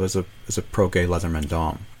himself as a pro-gay Leatherman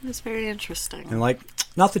dom. That's very interesting. And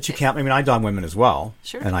not that you can't. I mean, I dom women as well,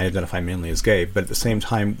 sure, and I identify mainly as gay. But at the same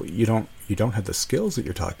time, you don't have the skills that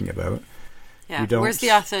you're talking about. Yeah, where's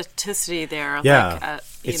the authenticity there? Yeah,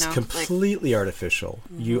 it's completely artificial.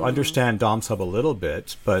 You understand dom sub a little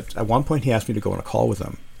bit, but at one point he asked me to go on a call with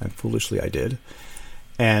him, and foolishly I did,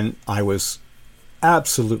 and I was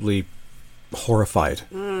absolutely horrified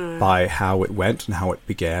by how it went and how it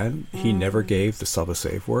began. He never gave the sub a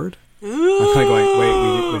safe word. I'm kind of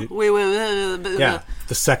going, wait. Yeah,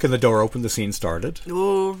 the second the door opened, the scene started.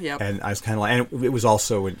 Oh, yeah. And I was kind of like, and it was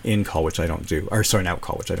also an in call, which I don't do, an out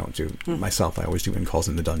call, which I don't do myself. I always do in calls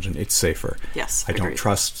in the dungeon. It's safer. Yes, I don't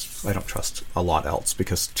trust a lot else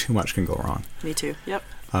because too much can go wrong. Me too. Yep.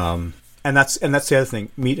 And that's the other thing.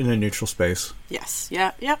 Meet in a neutral space. Yes.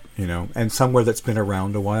 Yeah. Yep. And somewhere that's been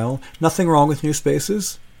around a while. Nothing wrong with new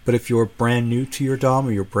spaces, but if you're brand new to your dom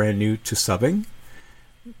or you're brand new to subbing,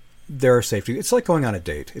 there are safety. It's like going on a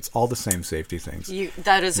date. It's all the same safety things.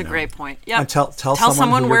 That is a great point. Yeah. And tell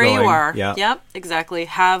someone where you are. Yeah. Yep. Exactly.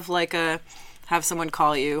 Have someone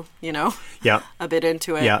call you. Yeah. A bit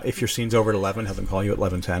into it. Yeah. If your scene's over at 11, have them call you at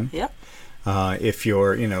 11:10. Yep. If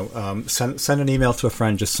you're, send an email to a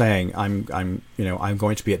friend just saying, I'm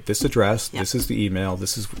going to be at this address. Yep. This is the email.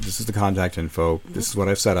 This is the contact info. This is what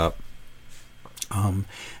I've set up.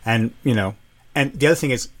 And the other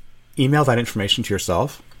thing is, email that information to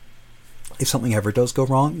yourself. If something ever does go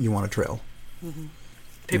wrong, you want a trail.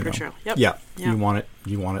 Paper trail. Yep. Yeah. You want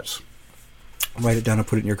it. Write it down and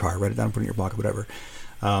put it in your car. Write it down and put it in your pocket, whatever.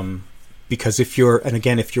 Because if you're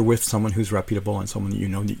with someone who's reputable and someone that you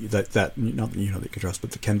know that you can trust, but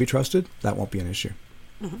that can be trusted, that won't be an issue.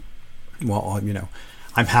 Well,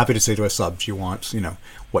 I'm happy to say to a sub, do you want,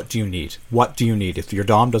 what do you need? What do you need? If your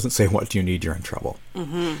dom doesn't say what do you need, you're in trouble.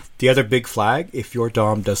 The other big flag, if your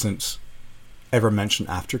dom doesn't ever mention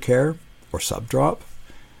aftercare or sub drop,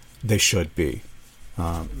 they should be.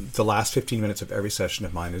 The last 15 minutes of every session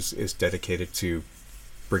of mine is dedicated to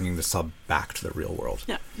bringing the sub back to the real world.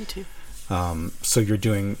 Yeah, me too. So you're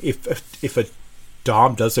doing, if a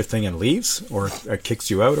dom does their thing and leaves or kicks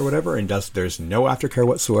you out or whatever, and there's no aftercare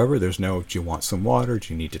whatsoever, there's no, do you want some water,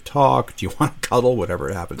 do you need to talk, do you want to cuddle, whatever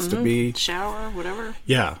it happens to be, shower, whatever.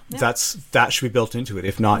 Yeah. That should be built into it.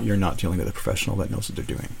 If not, you're not dealing with a professional that knows what they're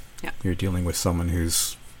doing. Yeah. You're dealing with someone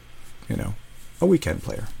who's a weekend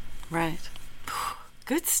player. Right.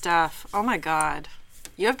 Good stuff. Oh my god,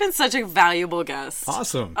 you have been such a valuable guest.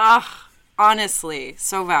 Awesome. Honestly,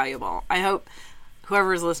 so valuable. I hope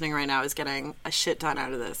whoever is listening right now is getting a shit ton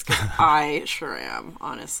out of this, because I sure am,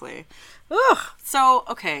 honestly. Ugh. So,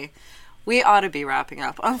 okay, we ought to be wrapping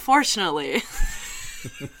up. Unfortunately,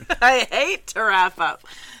 I hate to wrap up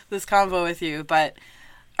this convo with you, but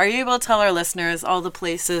are you able to tell our listeners all the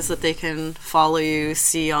places that they can follow you,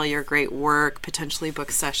 see all your great work, potentially book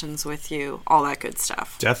sessions with you, all that good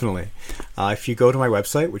stuff? Definitely. If you go to my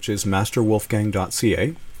website, which is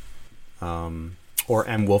masterwolfgang.ca, or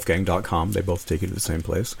mwolfgang.com. They both take you to the same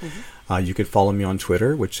place. You could follow me on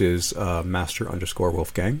Twitter, which is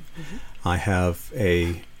master_wolfgang. I have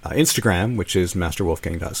a Instagram, which is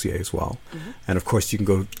masterwolfgang.ca as well. And of course, you can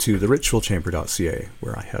go to theritualchamber.ca,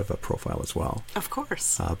 where I have a profile as well. Of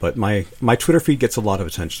course. But my Twitter feed gets a lot of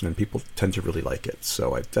attention, and people tend to really like it.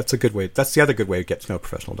 So that's a good way. That's the other good way to get to know a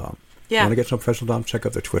professional dom. Yeah. You want to get to know a professional dom? Check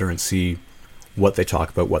out their Twitter and see what they talk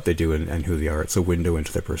about, what they do, and who they are. It's a window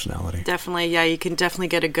into their personality. Definitely, yeah. You can definitely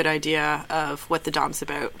get a good idea of what the dom's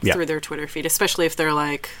about through their Twitter feed, especially if they're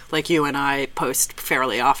like you and I post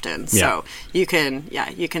fairly often. So you can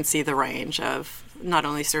see the range of not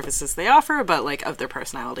only services they offer, but like of their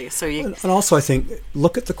personality. So you and also I think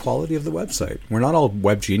look at the quality of the website. We're not all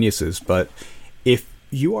web geniuses, but if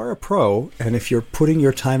you are a pro, and if you're putting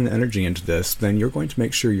your time and energy into this, then you're going to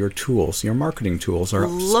make sure your tools, your marketing tools, are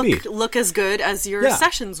up to speed. Look as good as your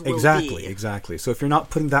sessions will be. Exactly. So if you're not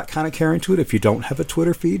putting that kind of care into it, if you don't have a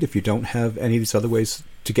Twitter feed, if you don't have any of these other ways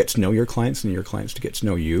to get to know your clients and your clients to get to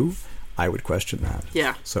know you, I would question that.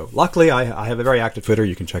 Yeah. So luckily, I have a very active Twitter.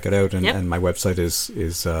 You can check it out, and my website is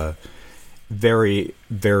very,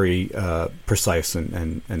 very precise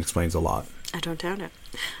and explains a lot. I don't doubt it.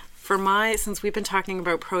 Since we've been talking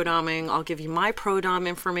about pro-doming, I'll give you my pro-dom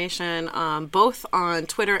information, both on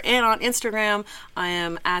Twitter and on Instagram. I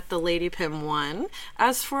am at the LadyPim1.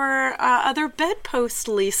 As for other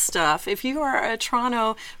bedpostly stuff, if you are a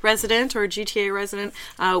Toronto resident or a GTA resident,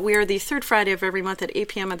 we are the third Friday of every month at 8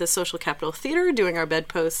 p.m. at the Social Capital Theatre doing our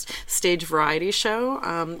bedpost stage variety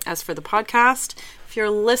show. As for the podcast, if you're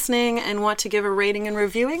listening and want to give a rating and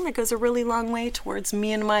reviewing, that goes a really long way towards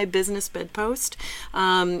me and my business bedpost.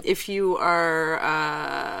 If you are,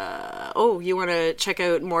 you want to check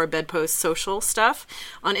out more bedpost social stuff,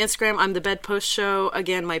 on Instagram, I'm the Bedpost Show.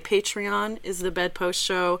 Again, my Patreon is the Bedpost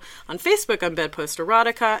Show. On Facebook, I'm Bedpost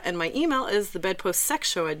Erotica, and my email is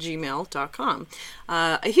thebedpostsexshow@gmail.com.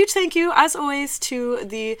 A huge thank you, as always, to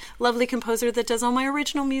the lovely composer that does all my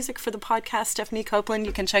original music for the podcast, Stephanie Copeland.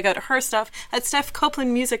 You can check out her stuff at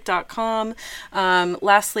stephcopelandmusic.com.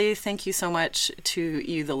 Lastly, thank you so much to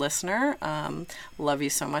you, the listener. Love you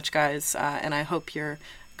so much, guys, and I hope you're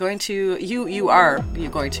going to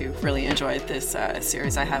really enjoy this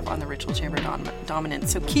series I have on the ritual chamber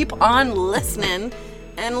dominance. So keep on listening.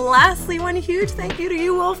 And lastly, one huge thank you to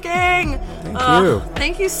you, Wolfgang. Thank you.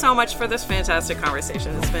 Thank you so much for this fantastic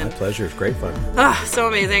conversation. It's been my pleasure. It's great fun. So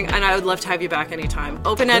amazing. And I would love to have you back anytime.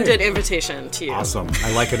 Open-ended invitation to you. Awesome.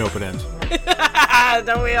 I like an open end.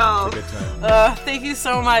 Don't we all? It's a good time. Thank you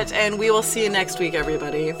so much. And we will see you next week,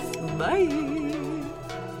 everybody. Bye.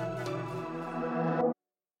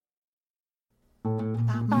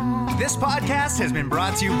 This podcast has been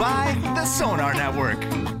brought to you by the Sonar Network.